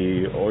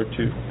study or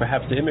to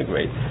perhaps to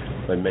immigrate.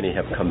 But many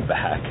have come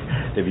back.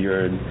 They've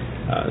yearned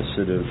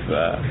to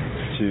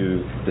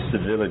the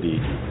civility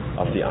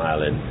of the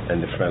island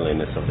and the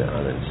friendliness of the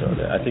island. So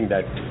I think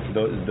that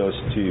those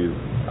two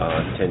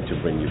tend to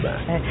bring you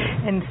back.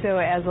 And so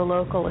as a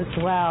local as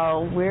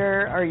well,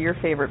 where are your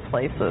favorite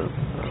places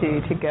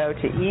to go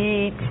to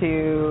eat,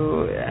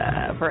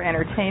 for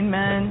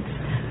entertainment,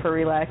 for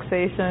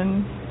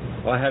relaxation?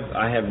 Well,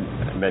 I have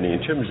many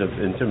in terms of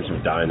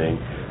dining.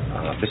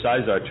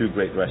 Besides our two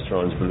great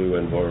restaurants, Blue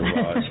and Beau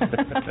Rivage.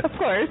 Of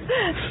course.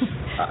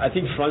 I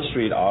think Front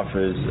Street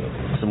offers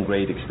some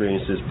great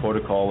experiences.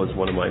 Protocol is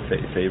one of my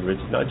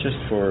favorites, not just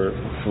for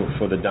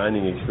the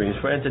dining experience.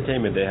 For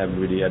entertainment, they have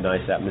really a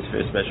nice atmosphere,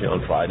 especially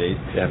on Fridays.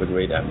 They have a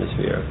great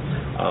atmosphere.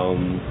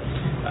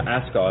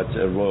 Ascot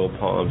Royal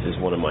Palms is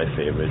one of my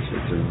favorites.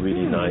 It's a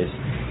really nice,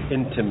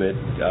 intimate,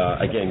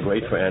 again,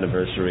 great for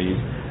anniversaries,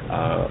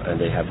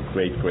 and they have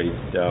great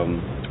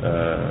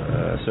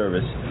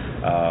service.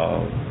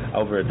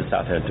 Over at the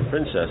Southampton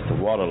Princess, the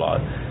Waterlot,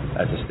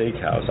 as a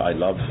steakhouse, I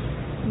love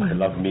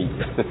meat,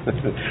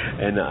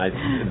 and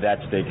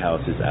that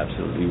steakhouse is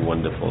absolutely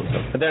wonderful.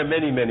 So, but there are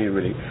many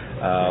really.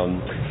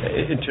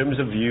 In terms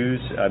of views,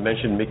 I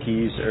mentioned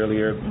Mickey's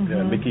earlier.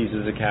 Mickey's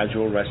is a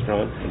casual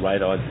restaurant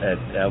right at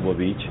Elbow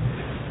Beach.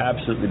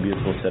 Absolutely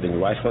beautiful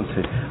setting, right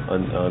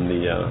on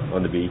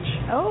the beach.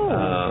 Oh,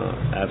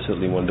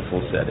 absolutely wonderful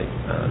setting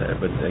there.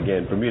 But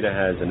again, Bermuda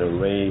has an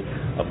array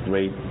of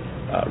great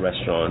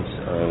restaurants,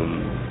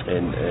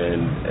 and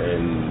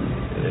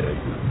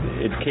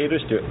it caters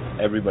to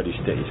everybody's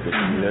taste.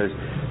 There's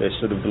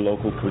sort of the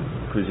local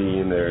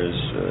cuisine. There's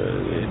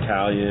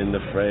Italian, the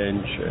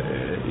French,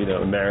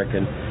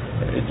 American.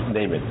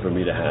 Name it.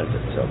 Bermuda has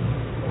it. So.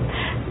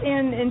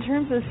 In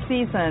terms of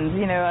seasons,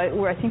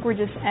 I think we're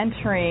just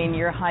entering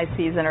your high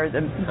season, or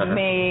the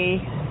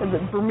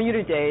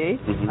Bermuda Day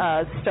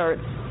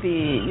starts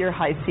your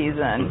high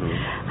season.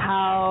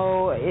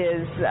 How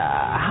is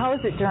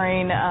it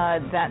during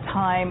that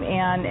time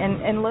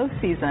and low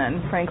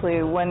season?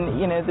 Frankly, when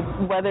the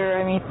weather.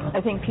 I mean,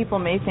 I think people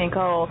may think,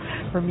 oh,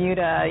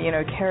 Bermuda,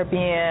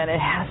 Caribbean, it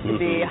has to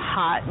be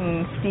hot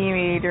and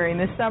steamy during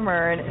the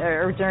summer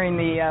or during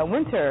the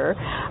winter,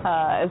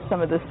 as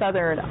some of the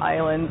southern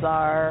islands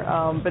are,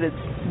 but it's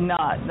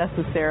not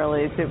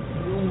necessarily. So,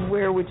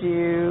 where would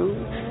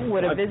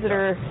a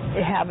visitor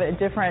have a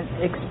different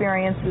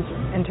experiences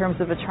in terms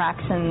of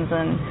attractions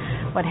and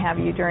what have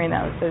you during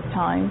those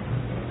times?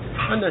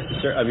 Not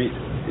necessarily. I mean,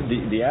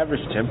 the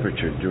average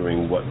temperature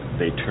during what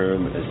they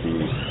term as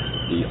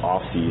the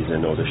off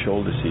season or the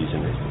shoulder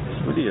season is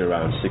really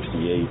around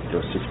 68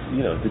 or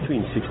 60,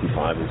 between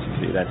 65 and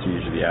 68. That's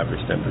usually the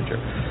average temperature.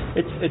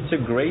 It's a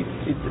great.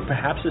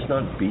 Perhaps it's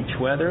not beach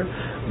weather,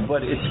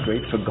 but it's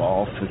great for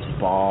golf, for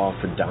spa,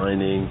 for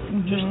dining,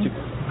 just to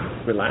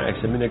relax.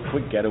 I mean, a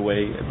quick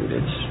getaway. I mean,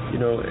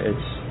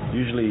 it's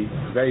usually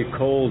very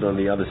cold on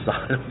the other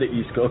side of the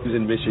East Coast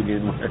in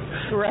Michigan,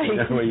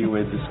 where you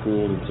went to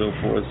school and so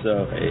forth.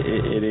 So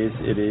it is.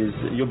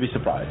 You'll be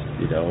surprised.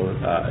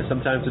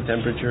 Sometimes the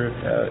temperature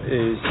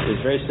is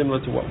very similar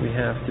to what we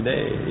have today.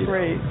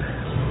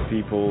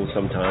 People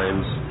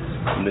sometimes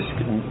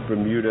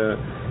Bermuda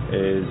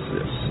is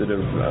sort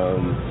of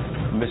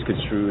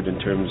misconstrued in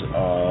terms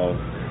of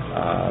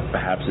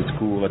perhaps it's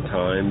cool at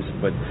times,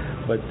 but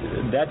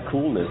that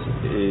coolness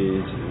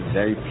is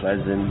very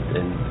pleasant,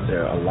 and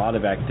there are a lot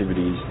of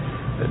activities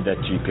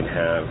that you can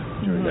have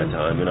during that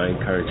time, and I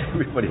encourage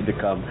everybody to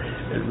come.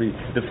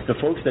 The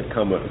folks that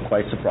come are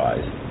quite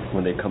surprised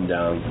when they come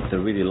down. They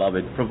really love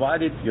it,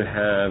 provided you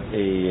have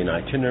an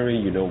itinerary,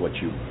 you know what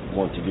you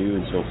want to do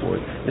and so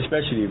forth,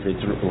 especially if it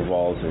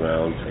revolves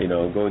around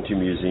going to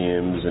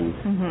museums and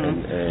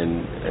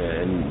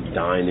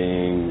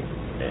dining,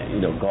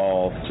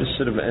 golf, just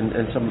sort of,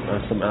 and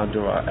some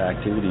outdoor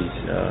activities.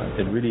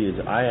 It really is.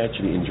 I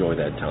actually enjoy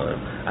that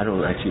time. I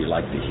don't actually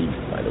like the heat,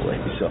 by the way,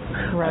 so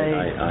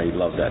I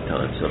love that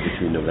time. So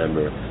between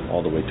November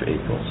all the way to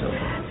April. So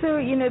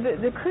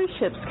the cruise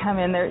ships come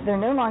in. They're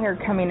no longer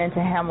coming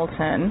into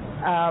Hamilton.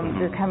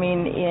 They're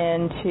coming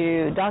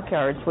into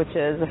Dockyards, which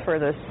is the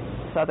furthest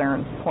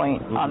southern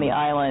point on the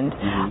island,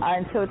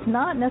 and so it's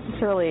not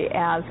necessarily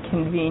as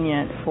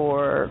convenient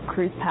for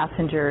cruise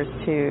passengers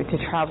to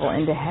travel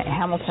into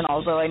Hamilton,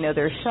 although I know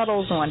there's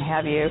shuttles and what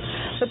have you,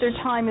 but their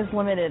time is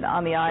limited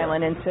on the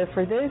island. And so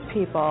for those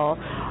people,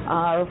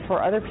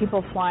 for other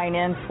people flying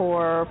in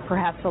for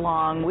perhaps a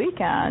long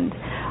weekend,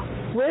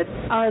 what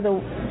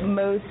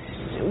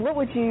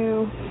would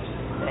you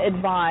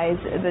advise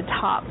the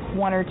top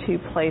one or two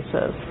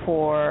places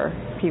for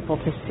people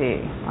to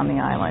see on the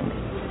island?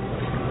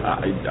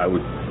 I'd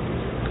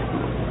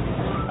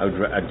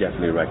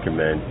definitely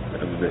recommend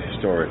the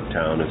historic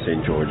town of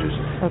St. George's.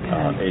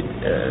 Okay.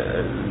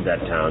 That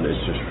town is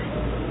just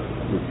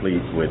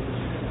replete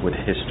with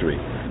history,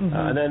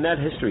 and then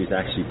that history is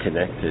actually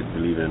connected,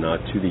 believe it or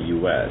not, to the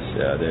U.S.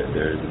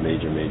 There's a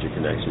major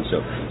connection. So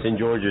St.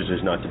 George's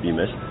is not to be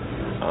missed.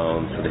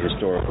 for the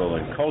historical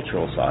and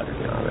cultural side of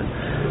the island.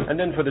 And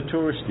then for the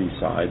touristy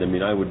side, I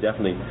mean, I would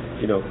definitely,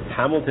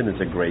 Hamilton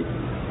is a great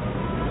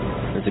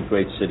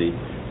city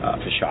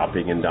for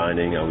shopping and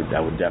dining. I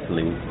would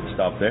definitely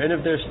stop there. And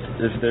if there's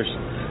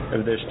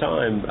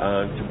time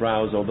to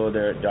browse, although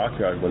they're at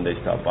Dockyard when they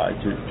stop by,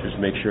 to just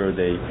make sure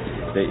they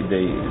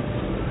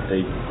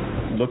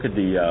look at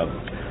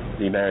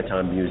the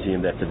Maritime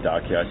Museum that's at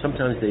Dockyard.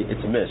 Sometimes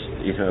it's missed.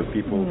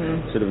 People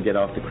sort of get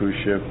off the cruise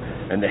ship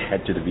and they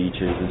head to the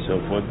beaches and so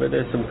forth. But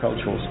there's some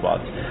cultural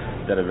spots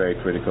that are very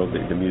critical.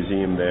 The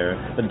museum there,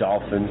 the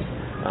dolphins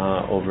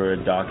over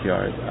at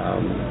Dockyard.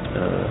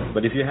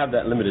 But if you have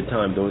that limited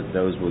time,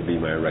 those would be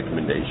my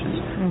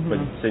recommendations. But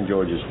St.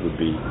 George's would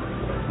be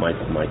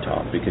my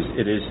top, because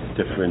it is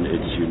different,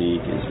 it's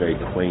unique, it's very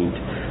quaint.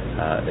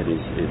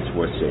 It's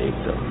worth seeing.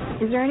 So,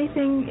 is there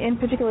anything in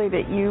particular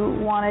that you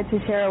wanted to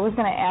share? I was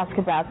going to ask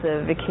about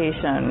the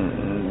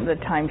vacation, the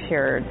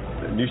timeshare.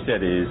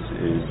 Newstead is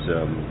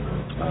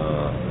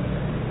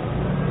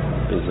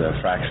a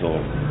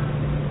fractional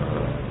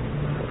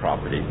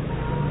property.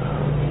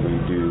 We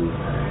do.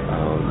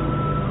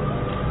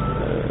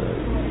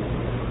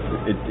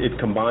 It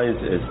combines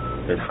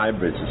it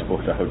hybrids as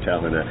both a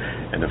hotel and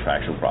a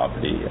fractional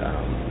property.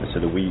 So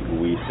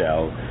we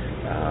sell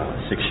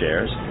 6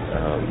 shares.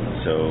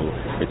 So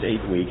it's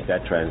 8 weeks.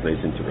 That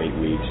translates into 8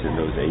 weeks, and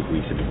those 8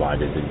 weeks are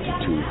divided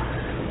into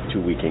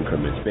two-week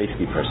increments,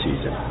 basically per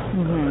season.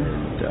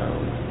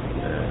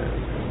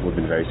 And we've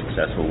been very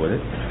successful with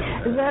it.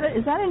 Is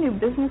that a new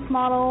business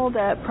model?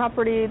 That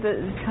property,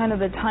 the kind of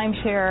the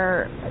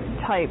timeshare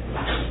type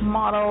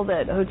model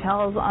that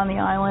hotels on the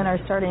island are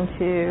starting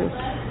to.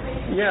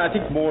 Yeah, I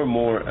think more and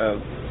more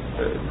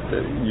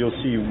you'll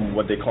see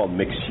what they call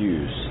mixed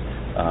use.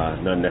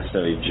 Not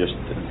necessarily just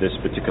this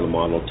particular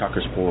model.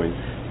 Tucker's Point,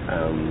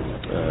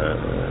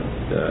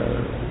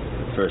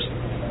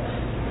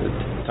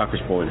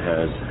 Tucker's Point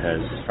has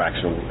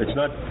fractional. It's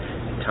not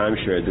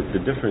timeshare. The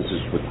difference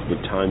is with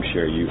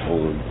timeshare, you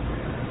own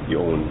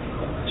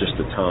just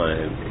the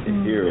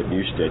time. Here at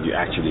Newstead, you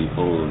actually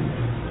own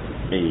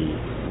a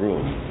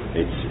room.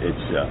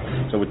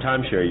 So with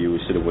timeshare, you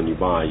sort of, when you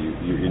buy,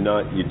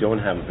 you don't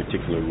have a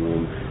particular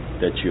room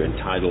that you're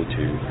entitled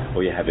to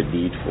or you have a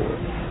deed for.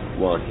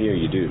 Well, here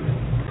you do.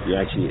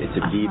 It's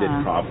a deeded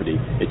property.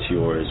 It's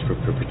yours for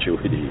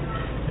perpetuity.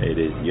 It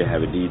is. You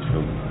have a deed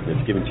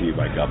that's given to you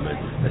by government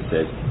that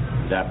says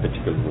that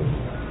particular room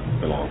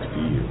belongs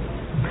to you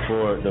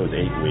for those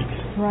 8 weeks.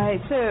 Right.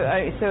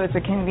 So it's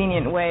a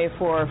convenient way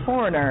for a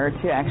foreigner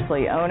to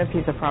actually own a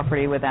piece of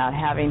property without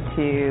having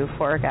to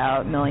fork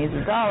out millions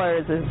of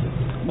dollars as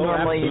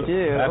normally you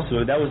do.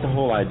 Absolutely. That was the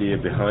whole idea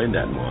behind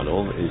that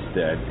model, is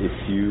that if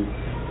you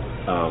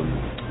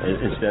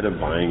instead of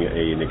buying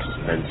an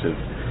expensive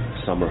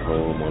summer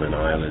home on an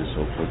island,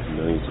 so forth, for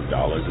millions of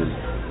dollars,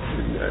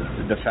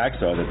 and the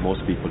facts are that most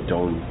people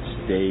don't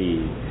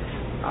stay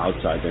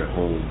outside their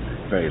home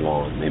very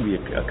long, maybe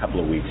a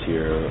couple of weeks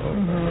here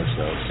or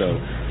so. So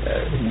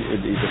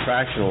the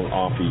fractional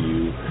offer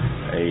you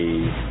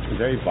a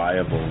very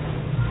viable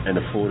and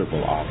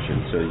affordable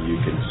option, so you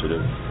can sort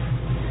of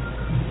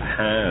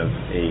have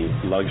a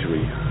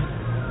luxury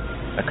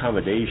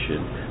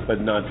accommodation, but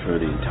not for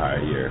the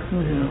entire year.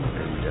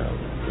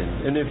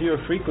 And if you're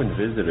a frequent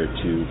visitor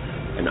to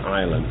an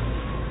island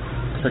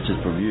such as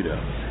Bermuda,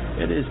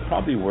 it is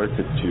probably worth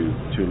it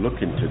to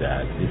look into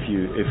that. If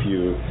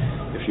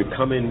you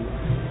come in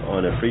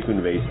on a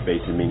frequent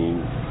basis,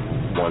 meaning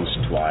once,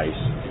 twice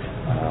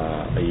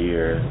a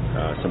year,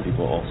 some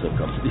people also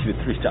come even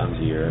 3 times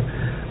a year,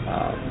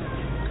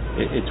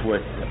 it's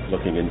worth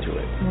looking into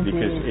it.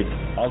 Because it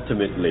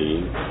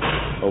ultimately,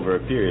 over a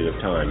period of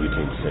time, you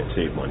can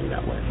save money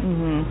that way.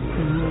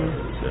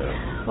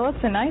 Well,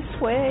 it's a nice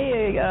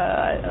way,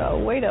 a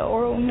way to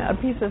own a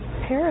piece of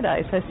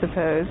paradise, I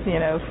suppose,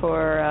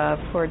 for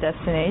a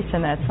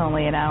destination that's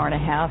only an hour and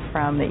a half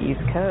from the East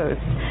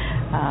Coast.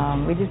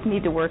 We just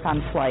need to work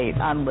on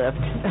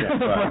lift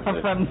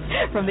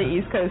from the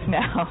East Coast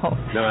now.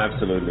 No,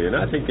 absolutely, and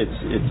I think it's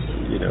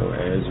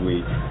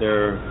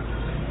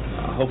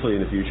hopefully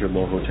in the future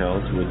more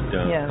hotels would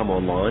come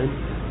online,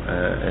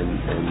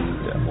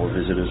 and more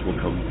visitors will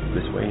come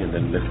this way, and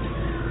then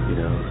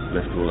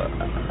lift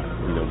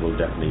will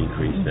definitely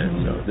increase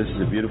then. So this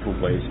is a beautiful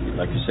place.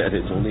 Like you said,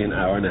 it's only an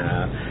hour and a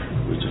half.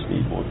 We just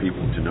need more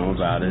people to know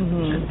about it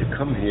and to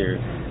come here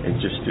and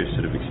just to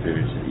sort of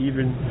experience it,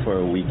 even for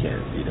a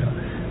weekend.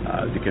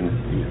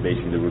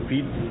 Basically the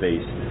repeat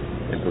base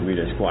in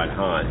Bermuda is quite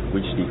high.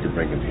 We just need to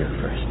bring them here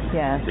first.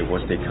 Yes. So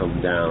once they come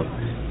down,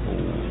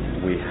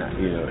 we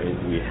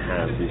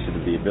have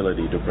the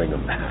ability to bring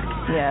them back.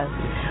 Yes.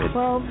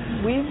 Well,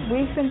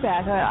 we've been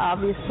back.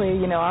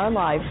 Obviously, our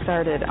lives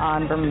started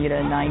on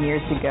Bermuda 9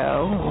 years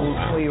ago.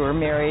 We were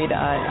married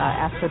at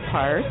Aspen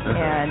Park,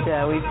 and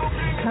we've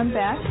come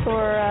back for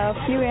a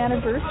few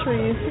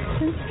anniversaries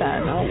since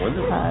then. Oh,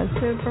 wonderful.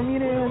 So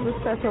Bermuda is a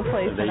special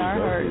place in our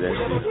hearts.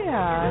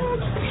 Yeah.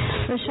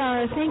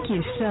 Bashara, thank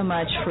you so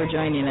much for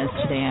joining us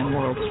today on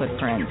World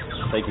Footprints.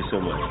 Thank you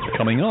so much.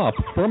 Coming up,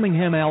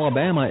 Birmingham,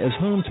 Alabama is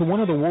home to one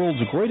of the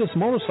world's greatest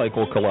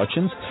motorcycle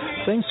collections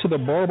thanks to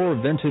the Barber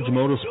Vintage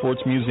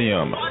Motorsports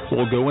Museum.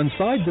 We'll go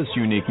inside this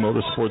unique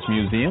motorsports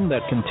museum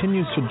that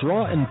continues to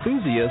draw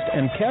enthusiasts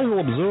and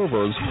casual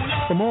observers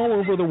from all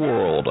over the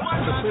world.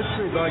 The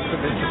history like the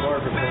Mr.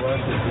 Barber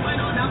collected.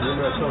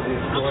 Remember I told you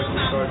his collection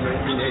started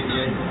in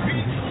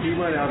 1988? He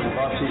went out and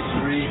bought these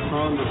 3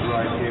 Hondas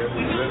right here,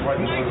 the red, white,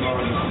 and blue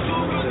Hondas.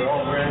 They're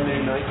all brand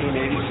new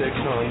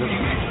 1986 Hondas.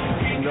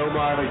 No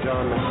mileage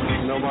on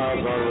them, no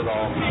miles on them at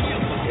all.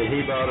 And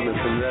he bought them, and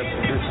from that,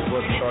 this is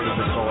what started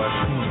the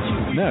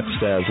collection.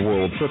 Next, as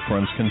World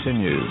Footprints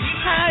continues.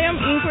 Hi, I'm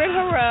Ingrid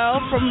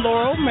Harrell from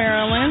Laurel,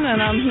 Maryland, and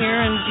I'm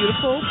here in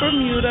beautiful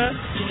Bermuda,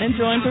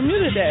 enjoying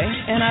Bermuda Day,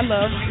 and I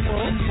love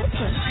World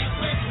Footprints.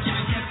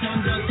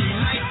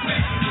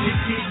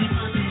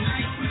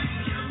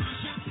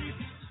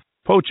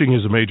 Poaching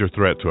is a major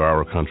threat to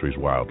our country's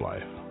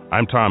wildlife.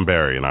 I'm Tom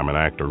Barry, and I'm an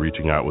actor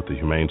reaching out with the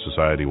Humane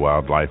Society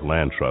Wildlife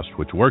Land Trust,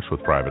 which works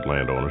with private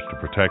landowners to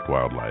protect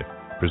wildlife,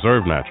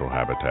 preserve natural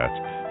habitats,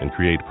 and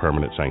create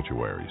permanent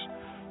sanctuaries.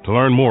 To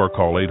learn more,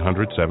 call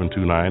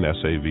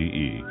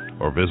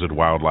 800-729-SAVE or visit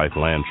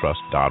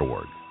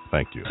wildlifelandtrust.org.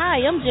 Thank you.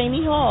 Hi, I'm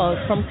Jamie Hall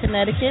from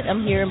Connecticut.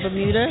 I'm here in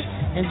Bermuda,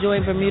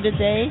 enjoying Bermuda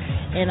Day,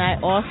 and I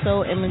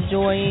also am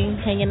enjoying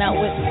hanging out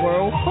with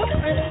World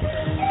Footprints.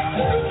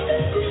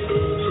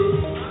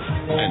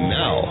 And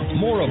now,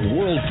 more of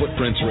World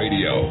Footprints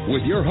Radio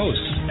with your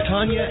hosts,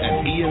 Tanya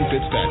and Ian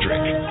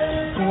Fitzpatrick.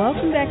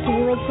 Welcome back to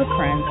World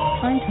Footprints.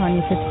 I'm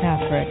Tanya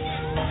Fitzpatrick.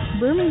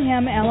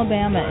 Birmingham,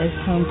 Alabama is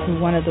home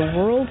to one of the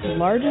world's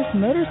largest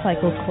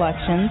motorcycle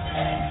collections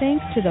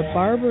thanks to the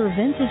Barber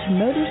Vintage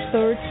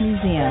Motorsports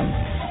Museum.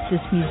 This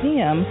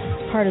museum,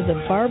 part of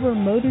the Barber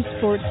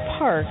Motorsports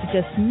Park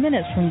just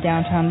minutes from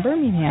downtown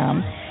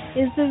Birmingham,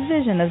 is the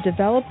vision of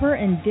developer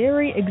and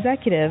dairy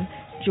executive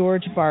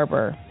George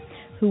Barber,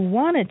 who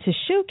wanted to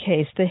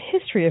showcase the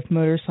history of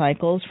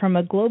motorcycles from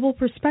a global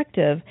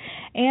perspective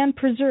and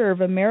preserve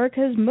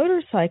America's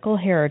motorcycle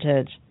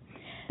heritage.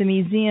 The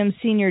museum's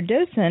senior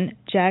docent,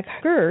 Jack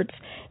Gertz,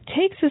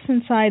 takes us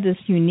inside this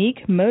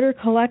unique motor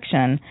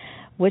collection,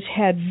 which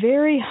had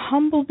very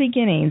humble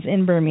beginnings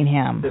in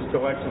Birmingham. This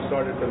collection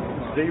started from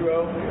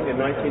 0 in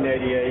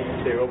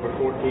 1988 to over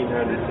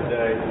 1,400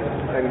 today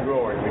and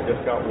growing. We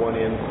just got one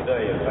in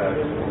today, in fact.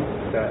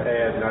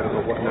 And I don't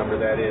know what number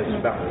that is,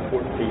 about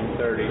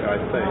 1430, I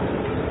think.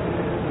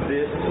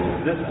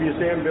 This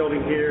museum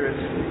building here has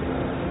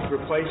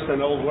replaced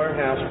an old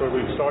warehouse where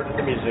we started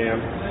the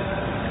museum,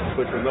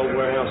 which was an old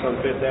warehouse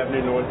on 5th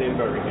Avenue North in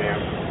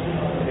Birmingham.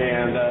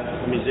 And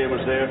the museum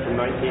was there from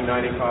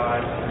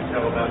 1995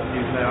 until about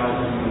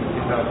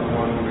 2001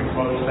 when we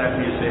closed that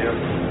museum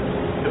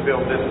to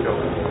build this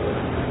building.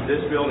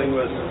 This building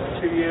was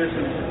a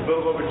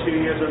little over 2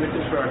 years under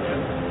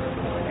construction.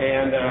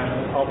 And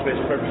ultimately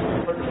it's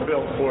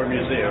purpose-built for a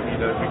museum.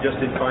 You know, we just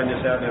didn't find this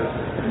out in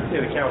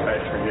a cow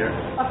pasture here.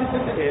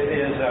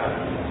 It is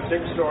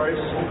 6 stories,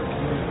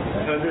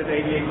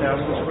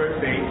 188,000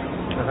 square feet,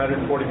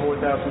 144,000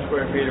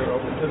 square feet are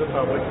open to the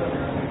public.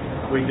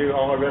 We do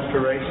all our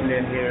restoration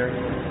in here.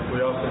 We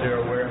also do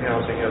our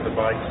warehousing of the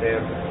bikes in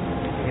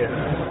here.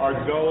 Our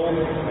goal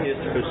is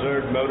to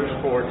preserve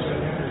motorsports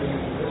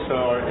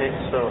so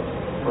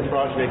our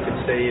progeny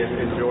can see and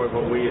enjoy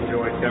what we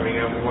enjoy coming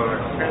out and what our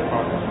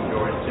grandfathers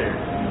enjoyed too.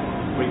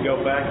 We go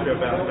back to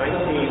about 19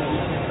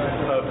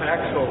 of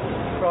actual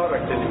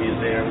product in the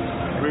museum,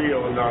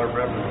 real and not a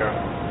replica.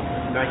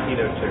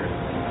 1902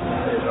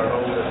 is our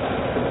oldest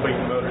complete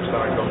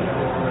motorcycle.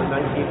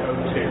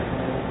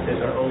 1902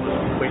 is our oldest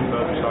complete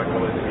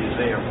motorcycle in the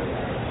museum.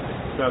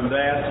 From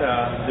that,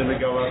 then we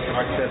go up,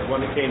 like I said, the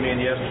one that came in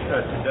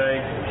today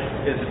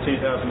is the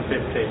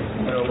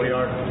 2015. So we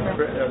are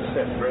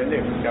brand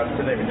new. We got it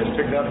today. We just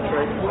took it out of the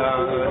trade.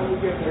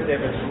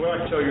 I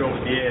can show you over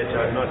the edge.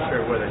 I'm not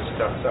sure where they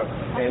stuck.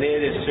 And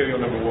it is serial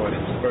number 1.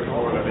 It's the first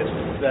one of it.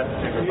 That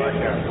particular bike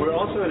out. We're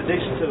also, in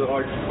addition to the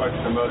largest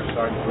collection of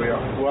motorcycles,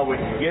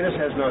 Guinness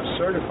has not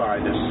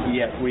certified us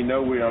yet. We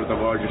know we are the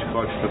largest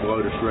collection of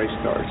Lotus race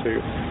cars too.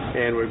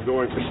 And we're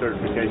going for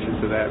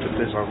certification for that, but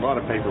there's a lot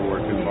of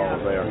paperwork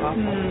involved there.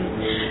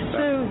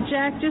 So,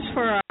 Jack, just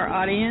for our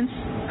audience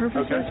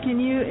purposes, Can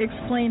you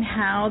explain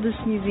how this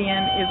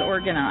museum is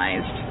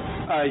organized?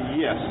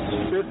 Yes.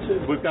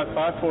 We've got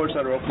 5 floors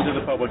that are open to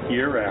the public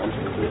year-round.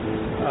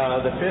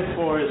 The 5th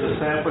floor is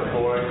a sampler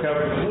floor. It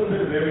covers a little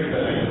bit of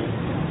everything.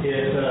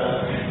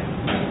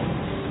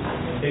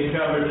 It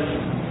covers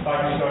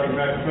bikes starting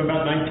back from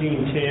about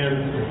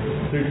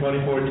 1910 through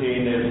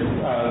 2014. There's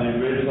the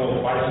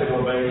original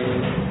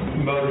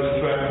bicycle-based motor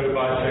strapped to a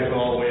bicycle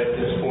all the way up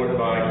to sport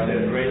bikes.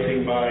 There's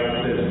racing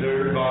bikes. There's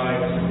dirt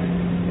bikes.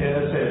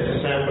 And it's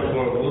a sampler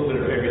floor with a little bit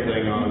of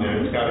everything on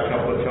there. It's got a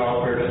couple of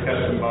choppers,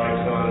 custom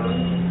bikes on it.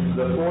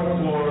 The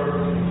 4th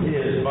floor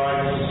is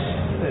bikes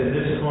in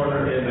this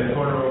corner. In the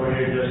corner over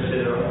here, just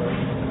to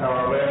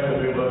our left, as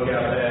we look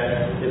out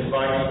that, is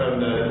bikes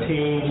from the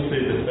teens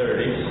through the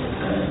 30s.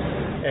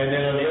 And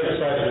then on the other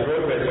side is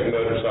road racing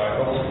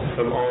motorcycles.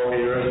 from all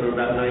eras from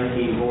about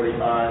 1945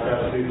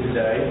 up to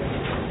today,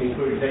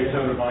 including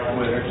Daytona bike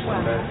winners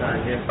from that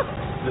time. Yeah.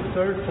 The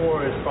third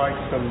floor is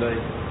bikes from the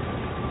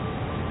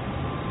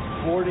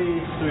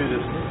 40s through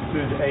the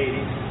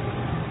 80s.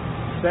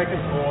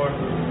 Second floor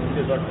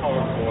is our car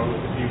floor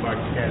with a few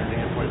bikes scattered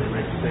in where they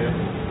make sense.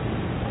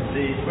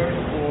 The first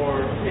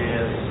floor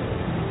is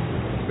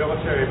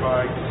military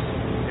bikes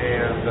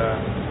and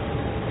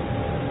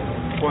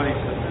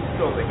 20s,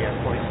 still they get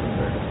 20s and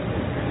 30s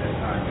during that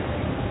time.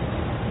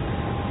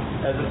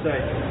 As I say,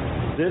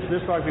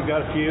 this bike we've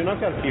got a few, and I've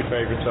got a few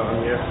favorites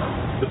on here.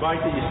 The bike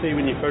that you see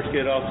when you first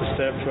get off the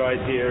steps right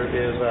here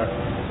it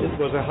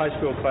was a high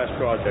school class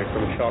project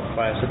from a shop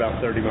class about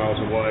 30 miles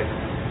away.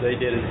 They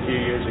did it a few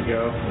years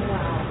ago.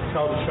 Wow. It's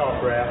called the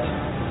Shop Rat.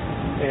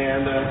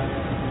 And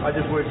I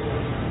just wish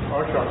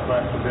our shop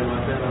class would have been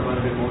like that. I might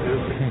have been more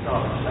innocent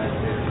shops back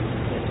there.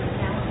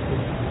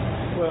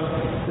 Well,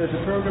 there's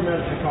a program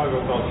out of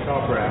Chicago called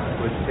Shop Rat,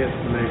 which hits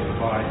the name of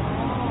the bike,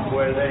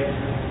 where they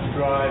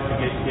strive to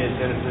get kids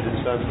interested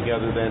in something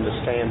together than the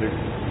standard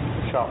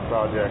shop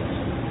projects.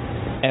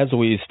 As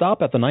we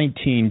stop at the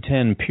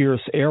 1910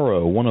 Pierce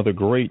Arrow, one of the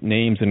great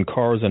names in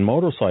cars and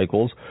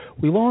motorcycles,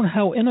 we learn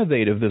how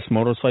innovative this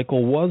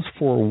motorcycle was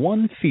for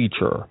one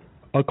feature,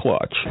 a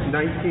clutch.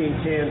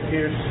 1910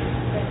 Pierce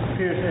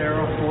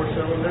Arrow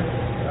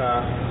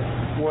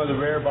 4-cylinder, one of the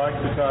rare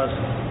bikes because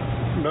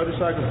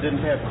motorcycles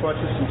didn't have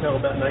clutches until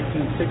about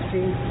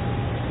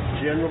 1916,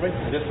 generally.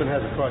 This one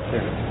has a clutch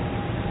in it.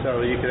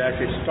 So you could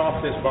actually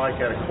stop this bike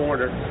at a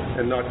corner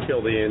and not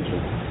kill the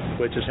engine,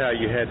 which is how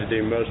you had to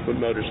do most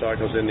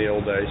motorcycles in the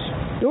old days.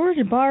 George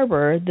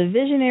Barber, the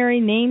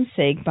visionary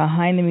namesake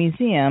behind the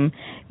museum,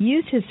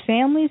 used his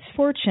family's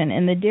fortune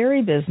in the dairy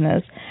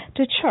business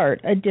to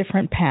chart a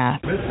different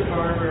path. Mr.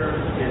 Barber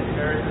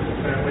inherited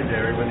the family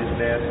dairy when his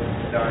dad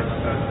died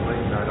suddenly,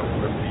 and I don't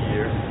remember the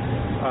year.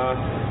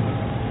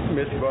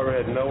 Mr. Barber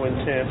had no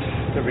intent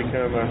to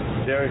become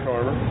a dairy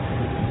farmer.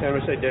 And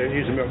we say dairy,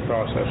 he's a milk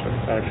processor.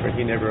 Actually,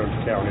 he never owned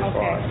a cow in his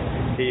life.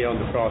 He owned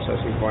the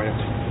processing plants.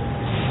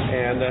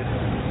 And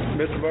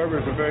Mr. Barber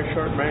is a very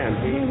sharp man.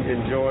 He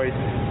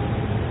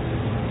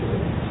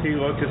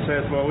looked and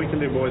said, well, we can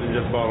do more than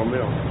just bottle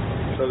milk.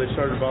 So they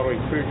started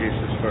bottling fruit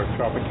juices for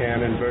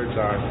Tropicana and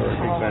Birdseye, for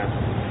example,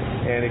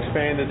 and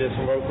expanded this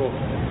local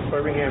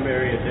Birmingham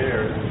area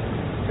dairy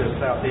to the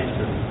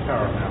southeastern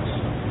powerhouse.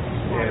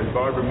 And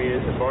Barber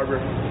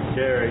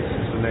Dairies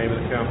is the name of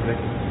the company.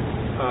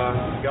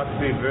 Got to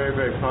be very,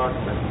 very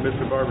popular.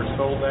 Mr. Barber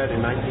sold that in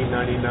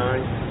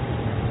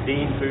 1999.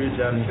 Dean Foods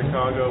out of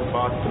Chicago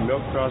bought the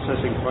milk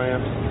processing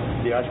plant.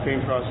 The ice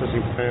cream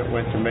processing plant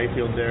went to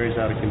Mayfield Dairies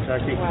out of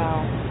Kentucky.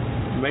 Wow.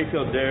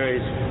 Mayfield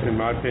Dairies, in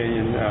my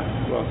opinion,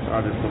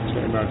 I just won't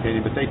say in my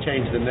opinion, but they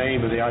changed the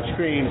name of the ice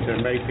cream to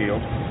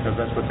Mayfield because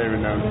that's what they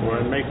were known for.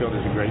 And Mayfield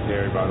is a great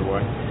dairy, by the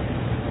way.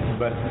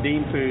 But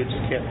Dean Foods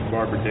kept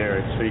Barber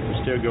Dairy, so you can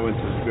still go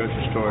into the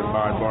grocery store and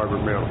buy Barber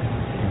milk.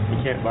 You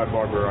can't buy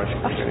Barber ice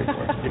cream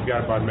anymore. You've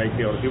got to buy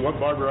Mayfield. If you want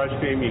Barber ice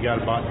cream, you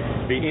got to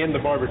be in the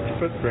Barber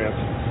footprint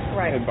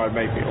and buy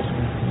Mayfield.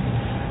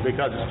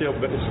 Because it's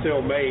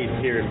still made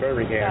here in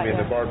Birmingham in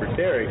the Barber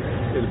Dairy,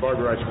 in the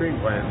Barber ice cream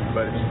plant,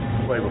 but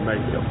it's labeled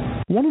Mayfield.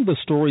 One of the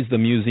stories the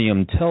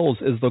museum tells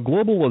is the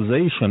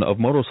globalization of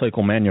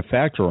motorcycle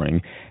manufacturing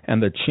and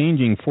the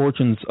changing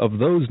fortunes of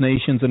those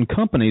nations and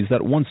companies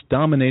that once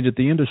dominated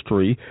the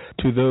industry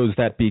to those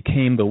that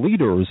became the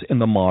leaders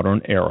in the modern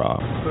era.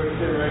 First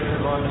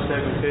generation Honda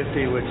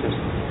 750, which is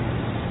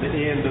the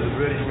end of the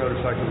British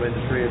motorcycle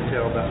industry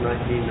until about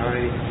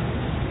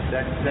 1990.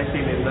 That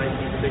came in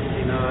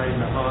 1969,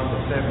 the Honda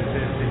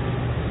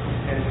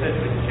 750, and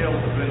essentially killed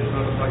the British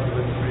motorcycle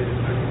industry. It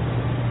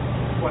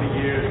took 20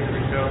 years to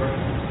recover,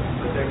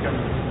 but then the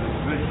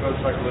British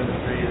motorcycle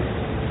industry is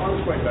on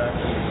its way back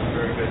to some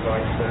very good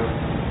bikes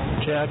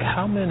now. Jack,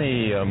 how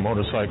many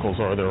motorcycles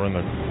are there in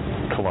the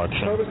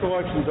collection? Total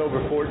collection's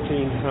over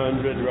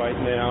 1,400 right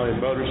now,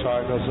 and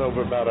motorcycles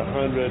over about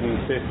 150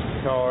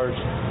 cars.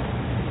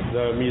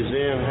 The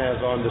museum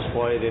has on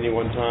display at any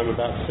one time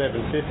about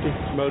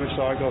 750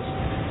 motorcycles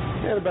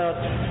and about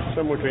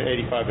somewhere between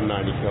 85 and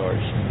 90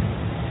 cars.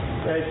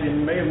 As you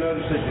may have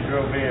noticed as you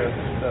drove in,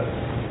 the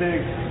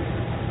big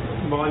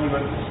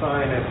monument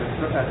sign at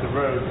the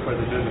road where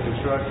they're doing the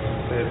construction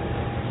said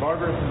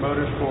Barber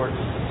Motorsports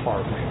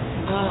Park.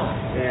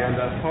 And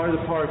part of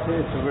the park,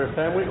 it's a very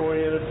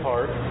family-oriented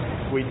park.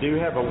 We do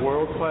have a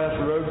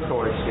world-class road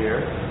course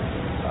here.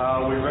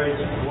 We race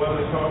one of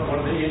the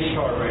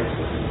IndyCar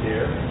races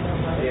here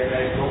in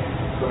April.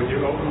 So we do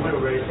open wheel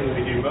racing,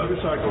 we do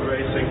motorcycle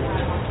racing,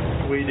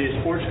 we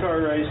do sports car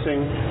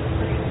racing,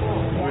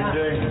 we're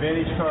doing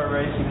vintage car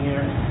racing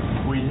here.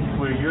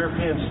 We're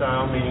European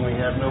style, meaning we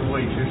have no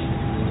bleachers.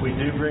 We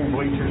do bring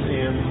bleachers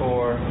in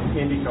for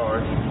Indy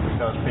cars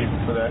because people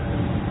for that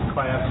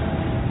class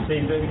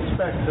seem to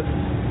expect it.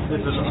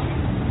 This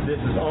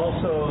is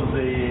also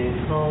the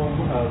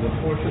home of the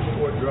Porsche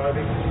Sport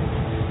Driving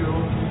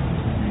School.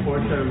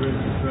 Porsche runs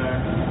the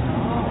track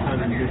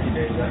 150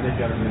 days out. They've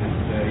got a minute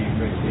today. You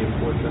can see a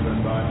Porsche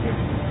run by here.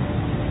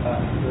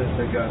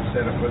 They've got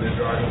set up for their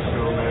driving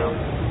school now.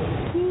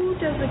 Who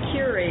does the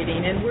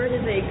curating and where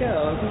do they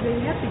go? Because they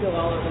have to go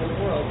all over the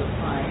world to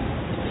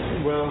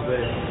find. Well,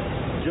 the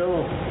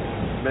general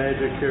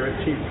manager,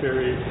 chief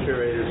curators,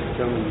 a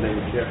gentleman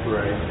named Jeff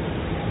Ray,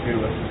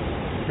 who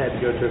had to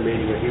go to a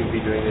meeting where he would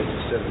be doing this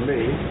instead of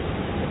me.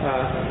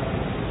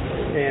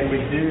 And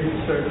we do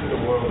search the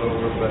world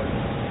over, but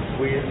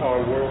we are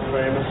world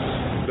famous.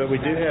 But we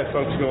do have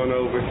folks going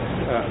over,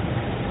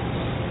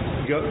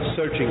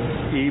 searching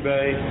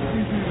eBay.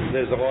 Mm-hmm.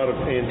 There's a lot of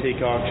antique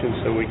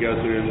auctions, so we go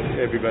through and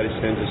everybody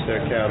sends us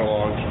their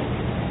catalogs.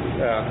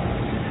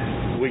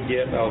 We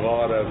get a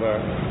lot of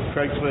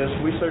Craigslist.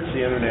 We search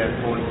the internet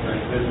for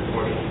things. This is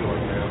where it's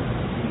going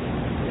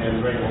now. And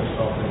Ray will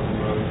solve it in the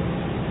road.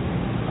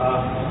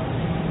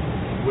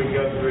 We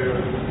go through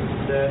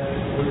that.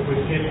 We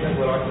hit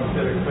what I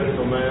consider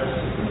critical mass,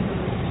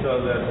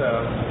 so that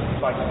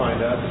like to find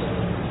us,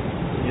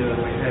 we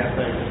have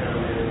things down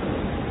here.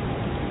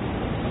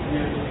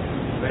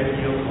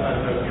 Maybe I don't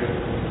know if you're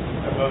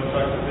a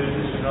motorcycle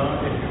enthusiast or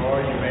not. If you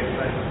are, you may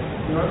say,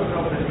 I don't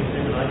know if this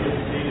museum, and I get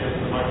to see this.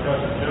 My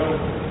cousin Joe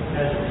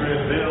has a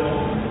Fred Bill.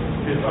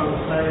 His Uncle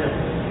Sam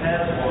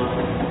has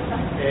one,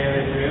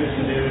 and if you're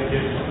interested in it,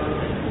 it's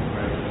perfect.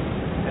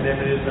 And if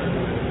it is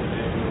something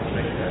that we'll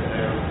take that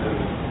down.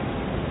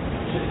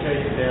 Just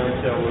chase it down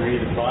until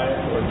we either buy it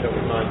or until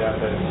we find out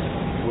that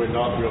we're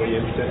not really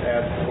interested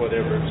at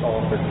whatever it's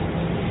offered.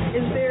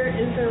 Is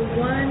there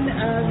one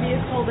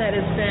vehicle that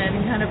has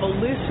been kind of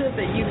elusive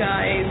that you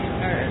guys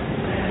are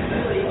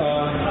really...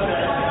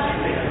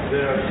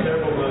 There are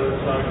several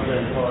motorcycles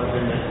and cars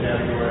in that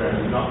category.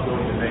 I'm not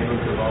going to name them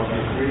for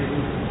obvious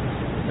reasons,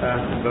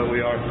 but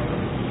we are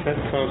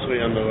constantly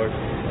on the look.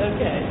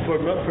 Okay.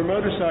 For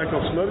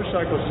motorcycles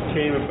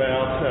came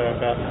about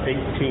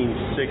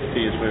 1860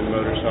 is when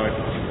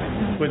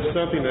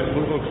something that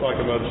looks like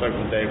a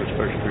motorcycle today was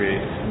first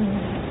created.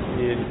 Mm-hmm.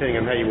 Depending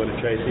on how you want to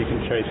chase, you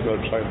can chase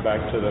motorcycles back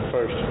to the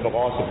first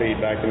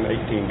velocipede back in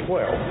 1812.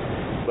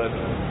 But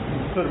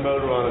put a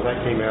motor on it,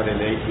 that came out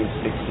in the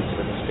 1860s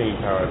with a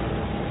steam-powered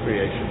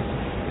creation.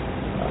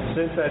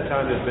 Since that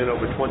time, there's been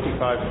over 2,500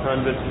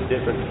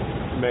 different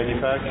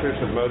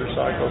manufacturers of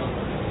motorcycles.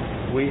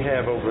 We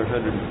have over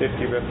 150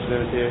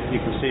 represented here.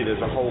 You can see there's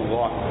a whole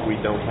lot that we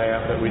don't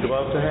have that we'd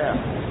love to have.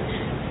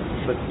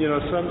 But,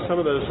 some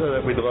of those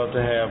that we'd love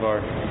to have are,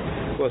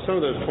 some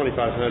of those 2,500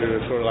 are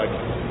sort of like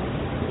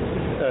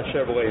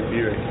Chevrolet and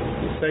Buick.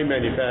 Same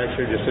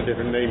manufacturer, just a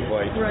different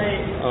nameplate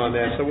on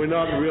that. So we're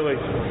not really,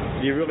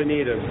 you really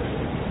need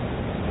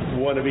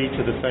one of each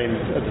of the same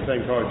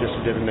car, just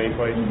a different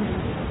nameplate?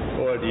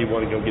 Mm-hmm. Or do you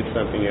want to go get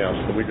something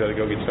else? But we'd rather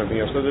go get something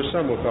else. So there's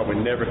some we'll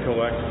probably never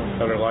collect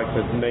that are like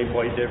the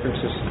nameplate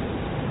differences.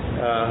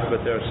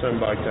 But there are some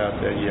bikes out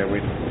there,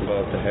 we'd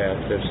love to have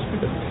this.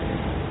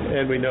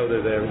 And we know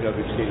they're there because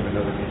we've seen them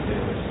in other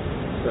museums.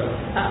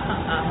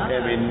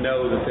 And we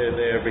know that they're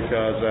there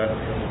because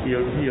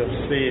you'll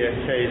see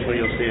occasionally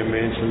a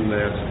mention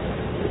that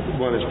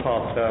one has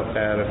popped up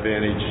at a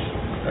vintage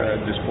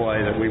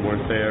display that we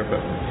weren't there, but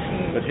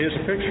here's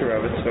a picture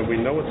of it, so we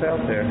know it's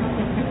out there.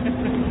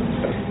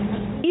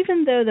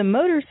 Even though the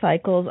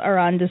motorcycles are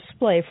on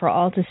display for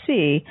all to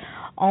see,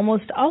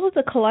 almost all of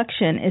the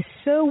collection is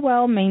so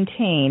well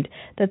maintained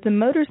that the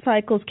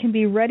motorcycles can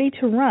be ready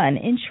to run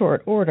in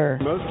short order.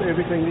 Most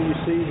everything that you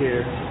see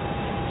here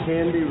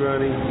can be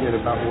running in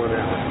about 1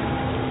 hour.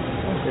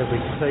 If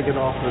we take it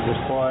off the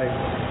display,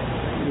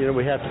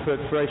 we have to put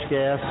fresh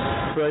gas,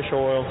 fresh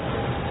oil,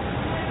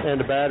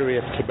 and a battery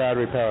if it's a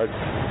battery-powered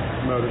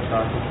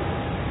motorcycle.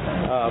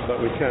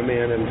 But we come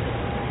in and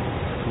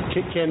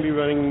it can be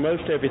running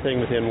most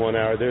everything within 1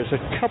 hour. There's a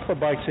couple of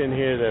bikes in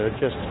here that are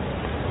just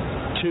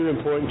too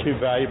important, too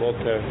valuable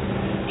to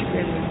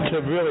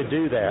really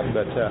do that,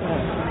 but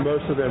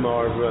most of them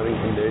are running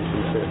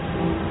conditions.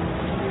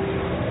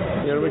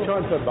 We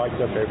try to put bikes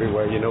up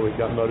everywhere. We've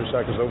got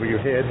motorcycles over your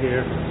head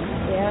here.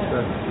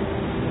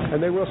 Yeah.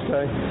 And they will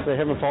stay. They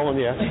haven't fallen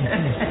yet.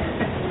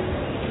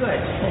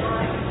 Good.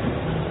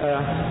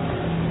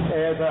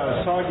 As I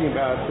was talking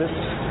about, this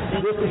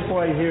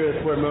display here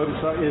is where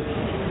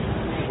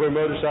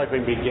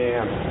motorcycling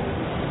began.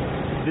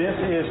 This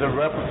is a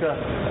replica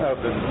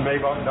of the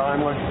Maybach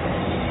Daimler.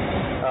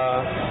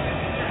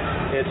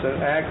 It's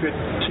an accurate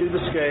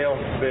to-the-scale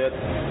bit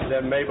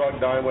that Maybach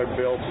Daimler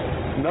built,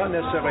 not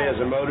necessarily as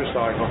a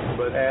motorcycle,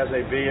 but as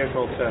a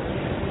vehicle to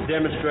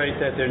demonstrate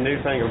that their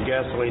newfangled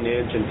gasoline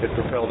engine could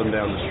propel them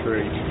down the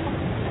street.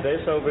 This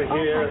over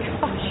here,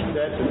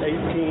 that's an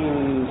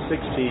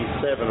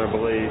 1867, I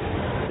believe.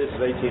 This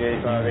is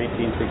 1885,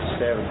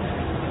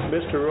 1867.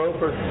 Mr.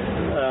 Roper,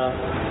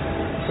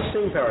 it's a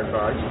steam-powered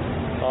bike.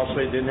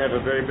 Also, it didn't have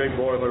a very big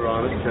boiler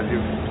on it because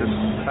just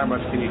how much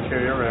can you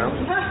carry around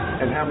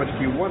and how much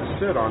do you want to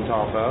sit on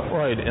top of?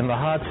 Right, in the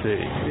hot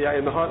seat. Yeah,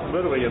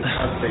 literally in the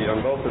hot seat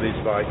on both of these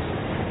bikes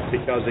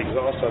because the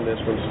exhaust on this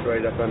one's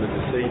straight up under the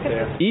seat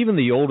there. Even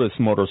the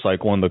oldest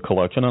motorcycle in the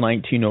collection, a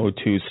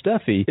 1902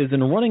 Steffi, is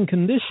in running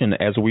condition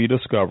as we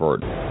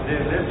discovered.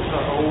 This is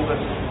the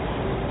oldest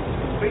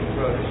big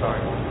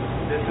motorcycle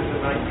This is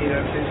a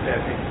 1902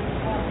 Chevy,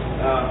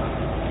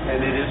 and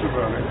it is a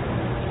runner.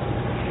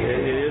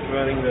 It is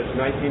running. That's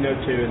 1902,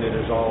 and it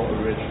is all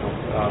original.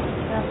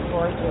 That's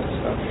gorgeous.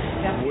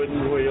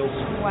 Wooden wheels.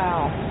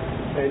 Wow.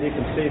 And you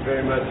can see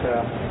very much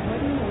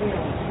Wooden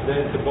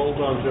wheels. the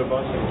bolt-ons to a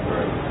bicycle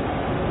frame.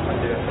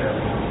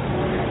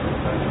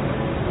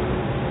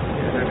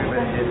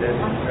 Everybody did that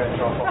to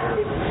scratch off all of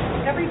it.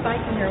 Every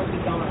bike in here will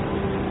be gone.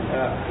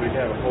 We'd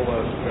have a whole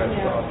lot of scratched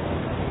off.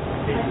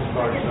 Pieces,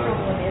 parts, in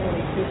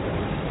Italy, too,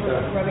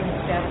 rubbing the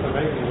statue.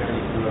 Amazing how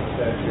you threw a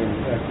statue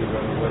and actually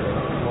run away.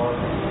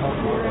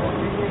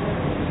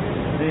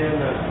 Then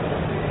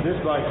this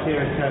bike here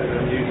is kind of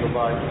an unusual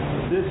bike.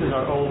 This is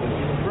our oldest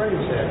frame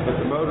set,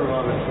 but the motor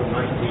on it's from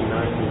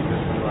 1990.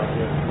 This one right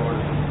here,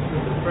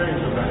 the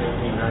frame's from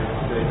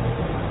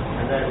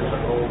 1996, and that is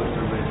our oldest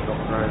original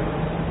frame.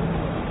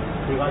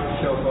 We like to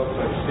show folks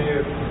our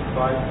Sears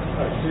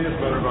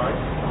motorbike,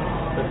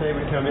 that they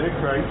would come in a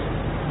crate.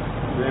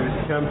 They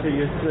would come to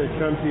your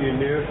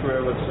nearest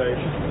railroad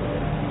station,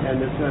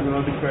 and this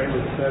unload the crate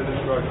with a set of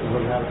instructions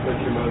on how to put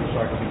your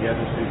motorcycle together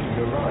so you can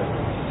go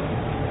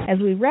ride. As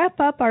we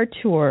wrap up our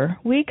tour,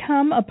 we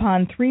come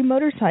upon 3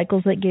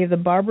 motorcycles that gave the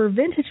Barber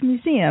Vintage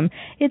Museum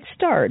its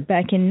start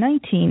back in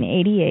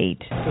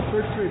 1988. The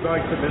first 3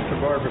 bikes that Mr.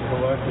 Barber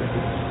collected,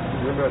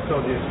 remember I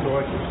told you his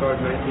collection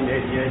started in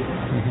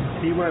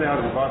 1988? He went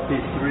out and bought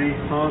these 3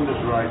 Hondas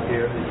right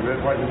here, these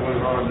red, white, and blue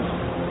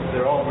Hondas.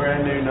 They're all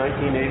brand new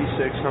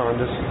 1986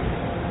 Hondas.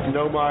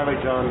 No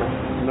mileage on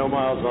them, no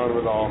miles on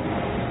them at all.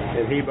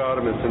 And he bought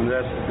them, and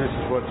this is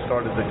what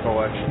started the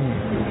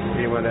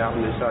collection. He went out and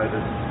decided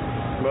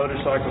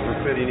motorcycles were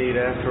pretty neat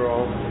after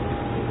all.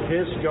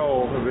 His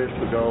goal,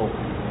 original goal,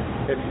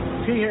 if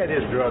he had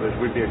his druthers,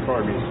 we'd be a car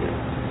museum.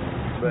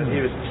 But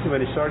when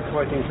he started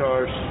collecting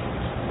cars,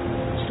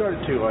 started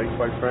too late,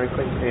 quite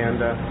frankly. And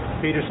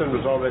Peterson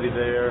was already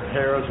there.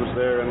 Harrah's was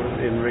there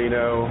in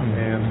Reno,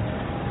 and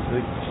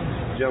the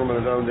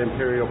gentleman that owned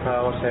Imperial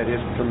Palace had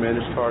his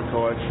tremendous car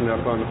collection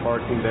up on the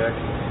parking deck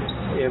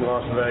in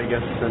Las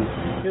Vegas, and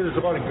there's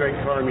a lot of great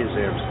car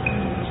museums.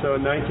 So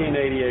in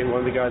 1988,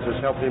 one of the guys that's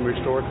helped him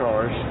restore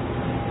cars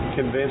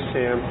convinced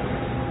him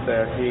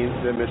that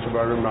Mr.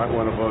 Barber might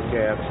want to look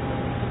at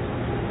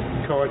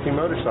collecting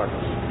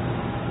motorcycles.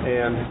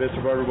 And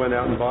Mr. Barber went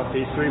out and bought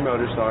these 3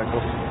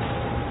 motorcycles.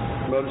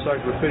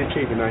 Motorcycles were pretty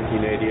cheap in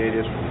 1988.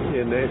 If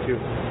you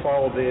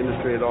followed the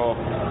industry at all,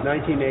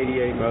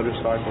 1988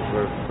 motorcycles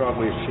were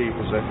probably as cheap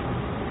as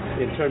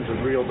in terms of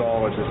real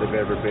dollars as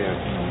they've ever been.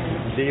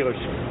 Dealers,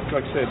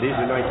 like I said, these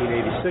are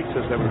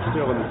 1986s that were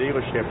still in the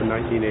dealership in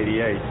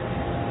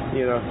 1988.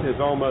 You know, it's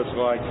almost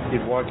like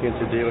you'd walk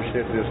into a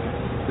dealership and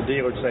the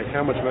dealer would say,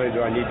 how much money do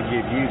I need to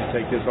give you to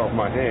take this off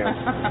my hands?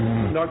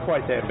 Not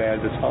quite that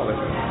bad, but solid.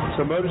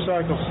 So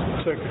motorcycles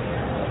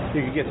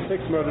you could get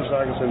 6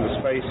 motorcycles in the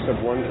space of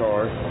 1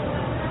 car.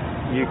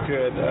 You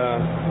could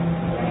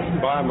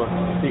buy them.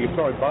 You could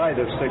probably buy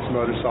those 6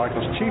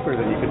 motorcycles cheaper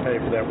than you could pay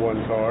for that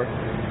 1 car.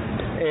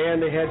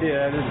 And they had the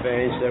added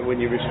advantage that when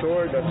you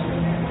restored them,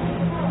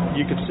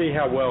 you could see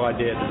how well I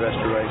did the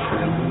restoration.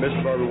 And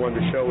Mr. Barber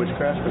wanted to show his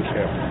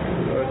craftsmanship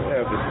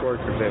of his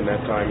workers in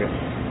that time.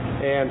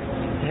 And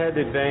had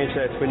the advantage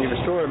that when you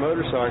restore a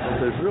motorcycle,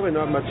 there's really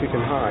not much you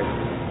can hide.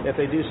 If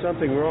they do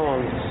something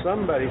wrong,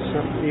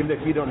 even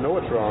if you don't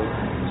know it's wrong,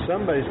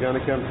 somebody's going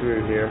to come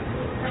through here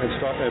and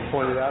stop and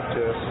point it out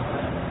to us,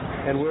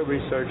 and we'll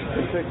research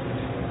and fix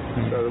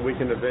it so that we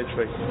can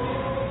eventually.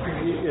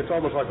 It's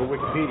almost like a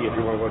Wikipedia if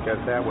you want to look at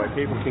it that way.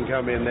 People can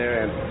come in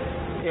there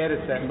and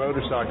edit that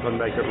motorcycle and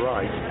make it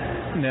right.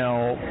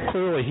 Now,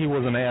 clearly he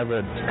was an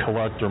avid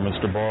collector,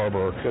 Mr.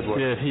 Barber.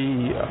 Did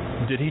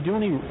he do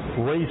any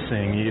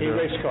racing either? He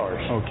raced cars.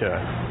 Okay.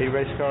 He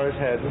raced cars,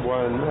 had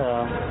one,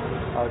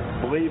 I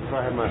believe, if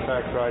I have my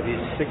facts right,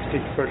 he's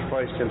 61st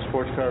place in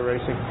sports car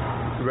racing.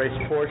 He raced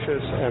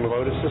Porsches and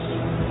Lotuses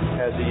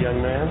as a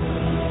young man,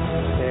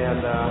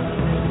 and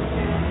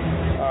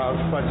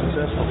was quite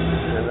successful.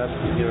 And that's,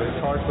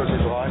 cars was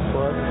his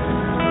lifeblood.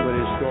 When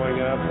he was growing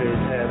up,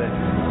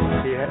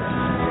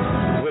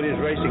 when he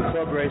was racing,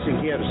 club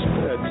racing, he had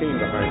a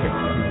team behind him,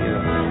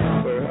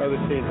 where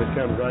other teams would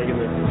come driving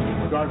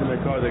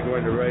their car they're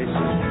going to race.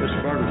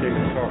 Mr. Barber came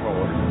to the car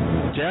hauler.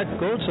 Jack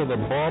Goetz of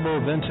the Barber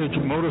Vintage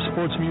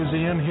Motorsports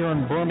Museum here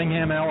in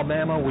Birmingham,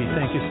 Alabama. We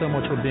thank you so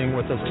much for being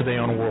with us today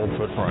on World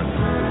Footprint.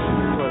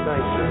 Well,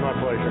 thanks. It's my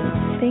pleasure.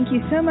 Thank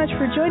you so much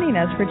for joining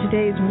us for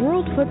today's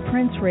World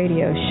Footprints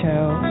radio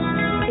show.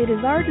 It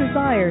is our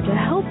desire to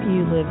help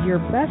you live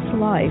your best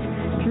life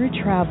through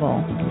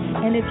travel.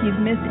 And if you've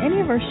missed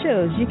any of our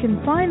shows, you can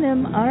find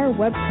them on our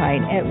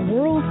website at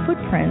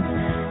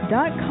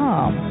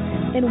worldfootprints.com.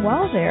 And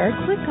while there,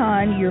 click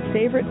on your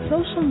favorite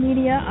social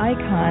media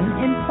icon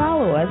and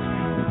follow us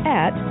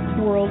at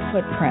World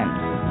Footprints.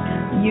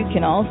 You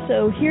can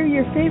also hear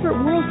your favorite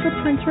World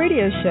Footprints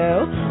radio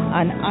show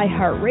on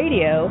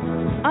iHeartRadio,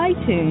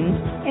 iTunes,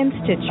 and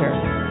Stitcher.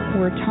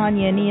 We're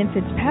Tanya and Ian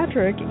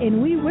Fitzpatrick,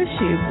 and we wish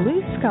you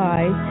blue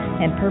skies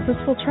and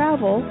purposeful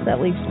travel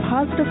that leaves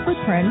positive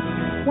footprints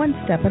one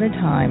step at a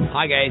time.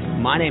 Hi guys,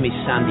 my name is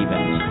Sandy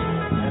Benz.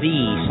 the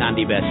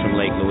sandy best from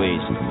Lake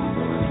Louise.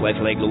 Where's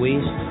Lake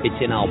Louise? It's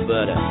in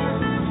Alberta.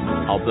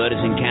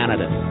 Alberta's in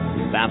Canada.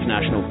 Banff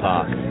National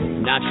Park.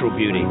 Natural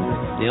beauty.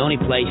 The only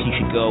place you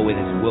should go with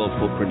is World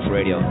Footprints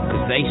Radio,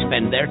 because they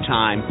spend their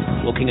time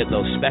looking at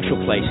those special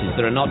places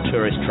that are not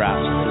tourist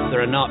traps, that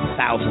are not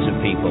thousands of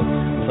people.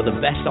 For the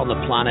best on the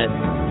planet,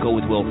 go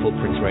with World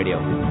Footprints Radio.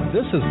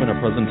 This has been a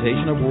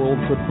presentation of World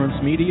Footprints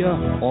Media,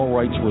 all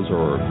rights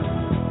reserved.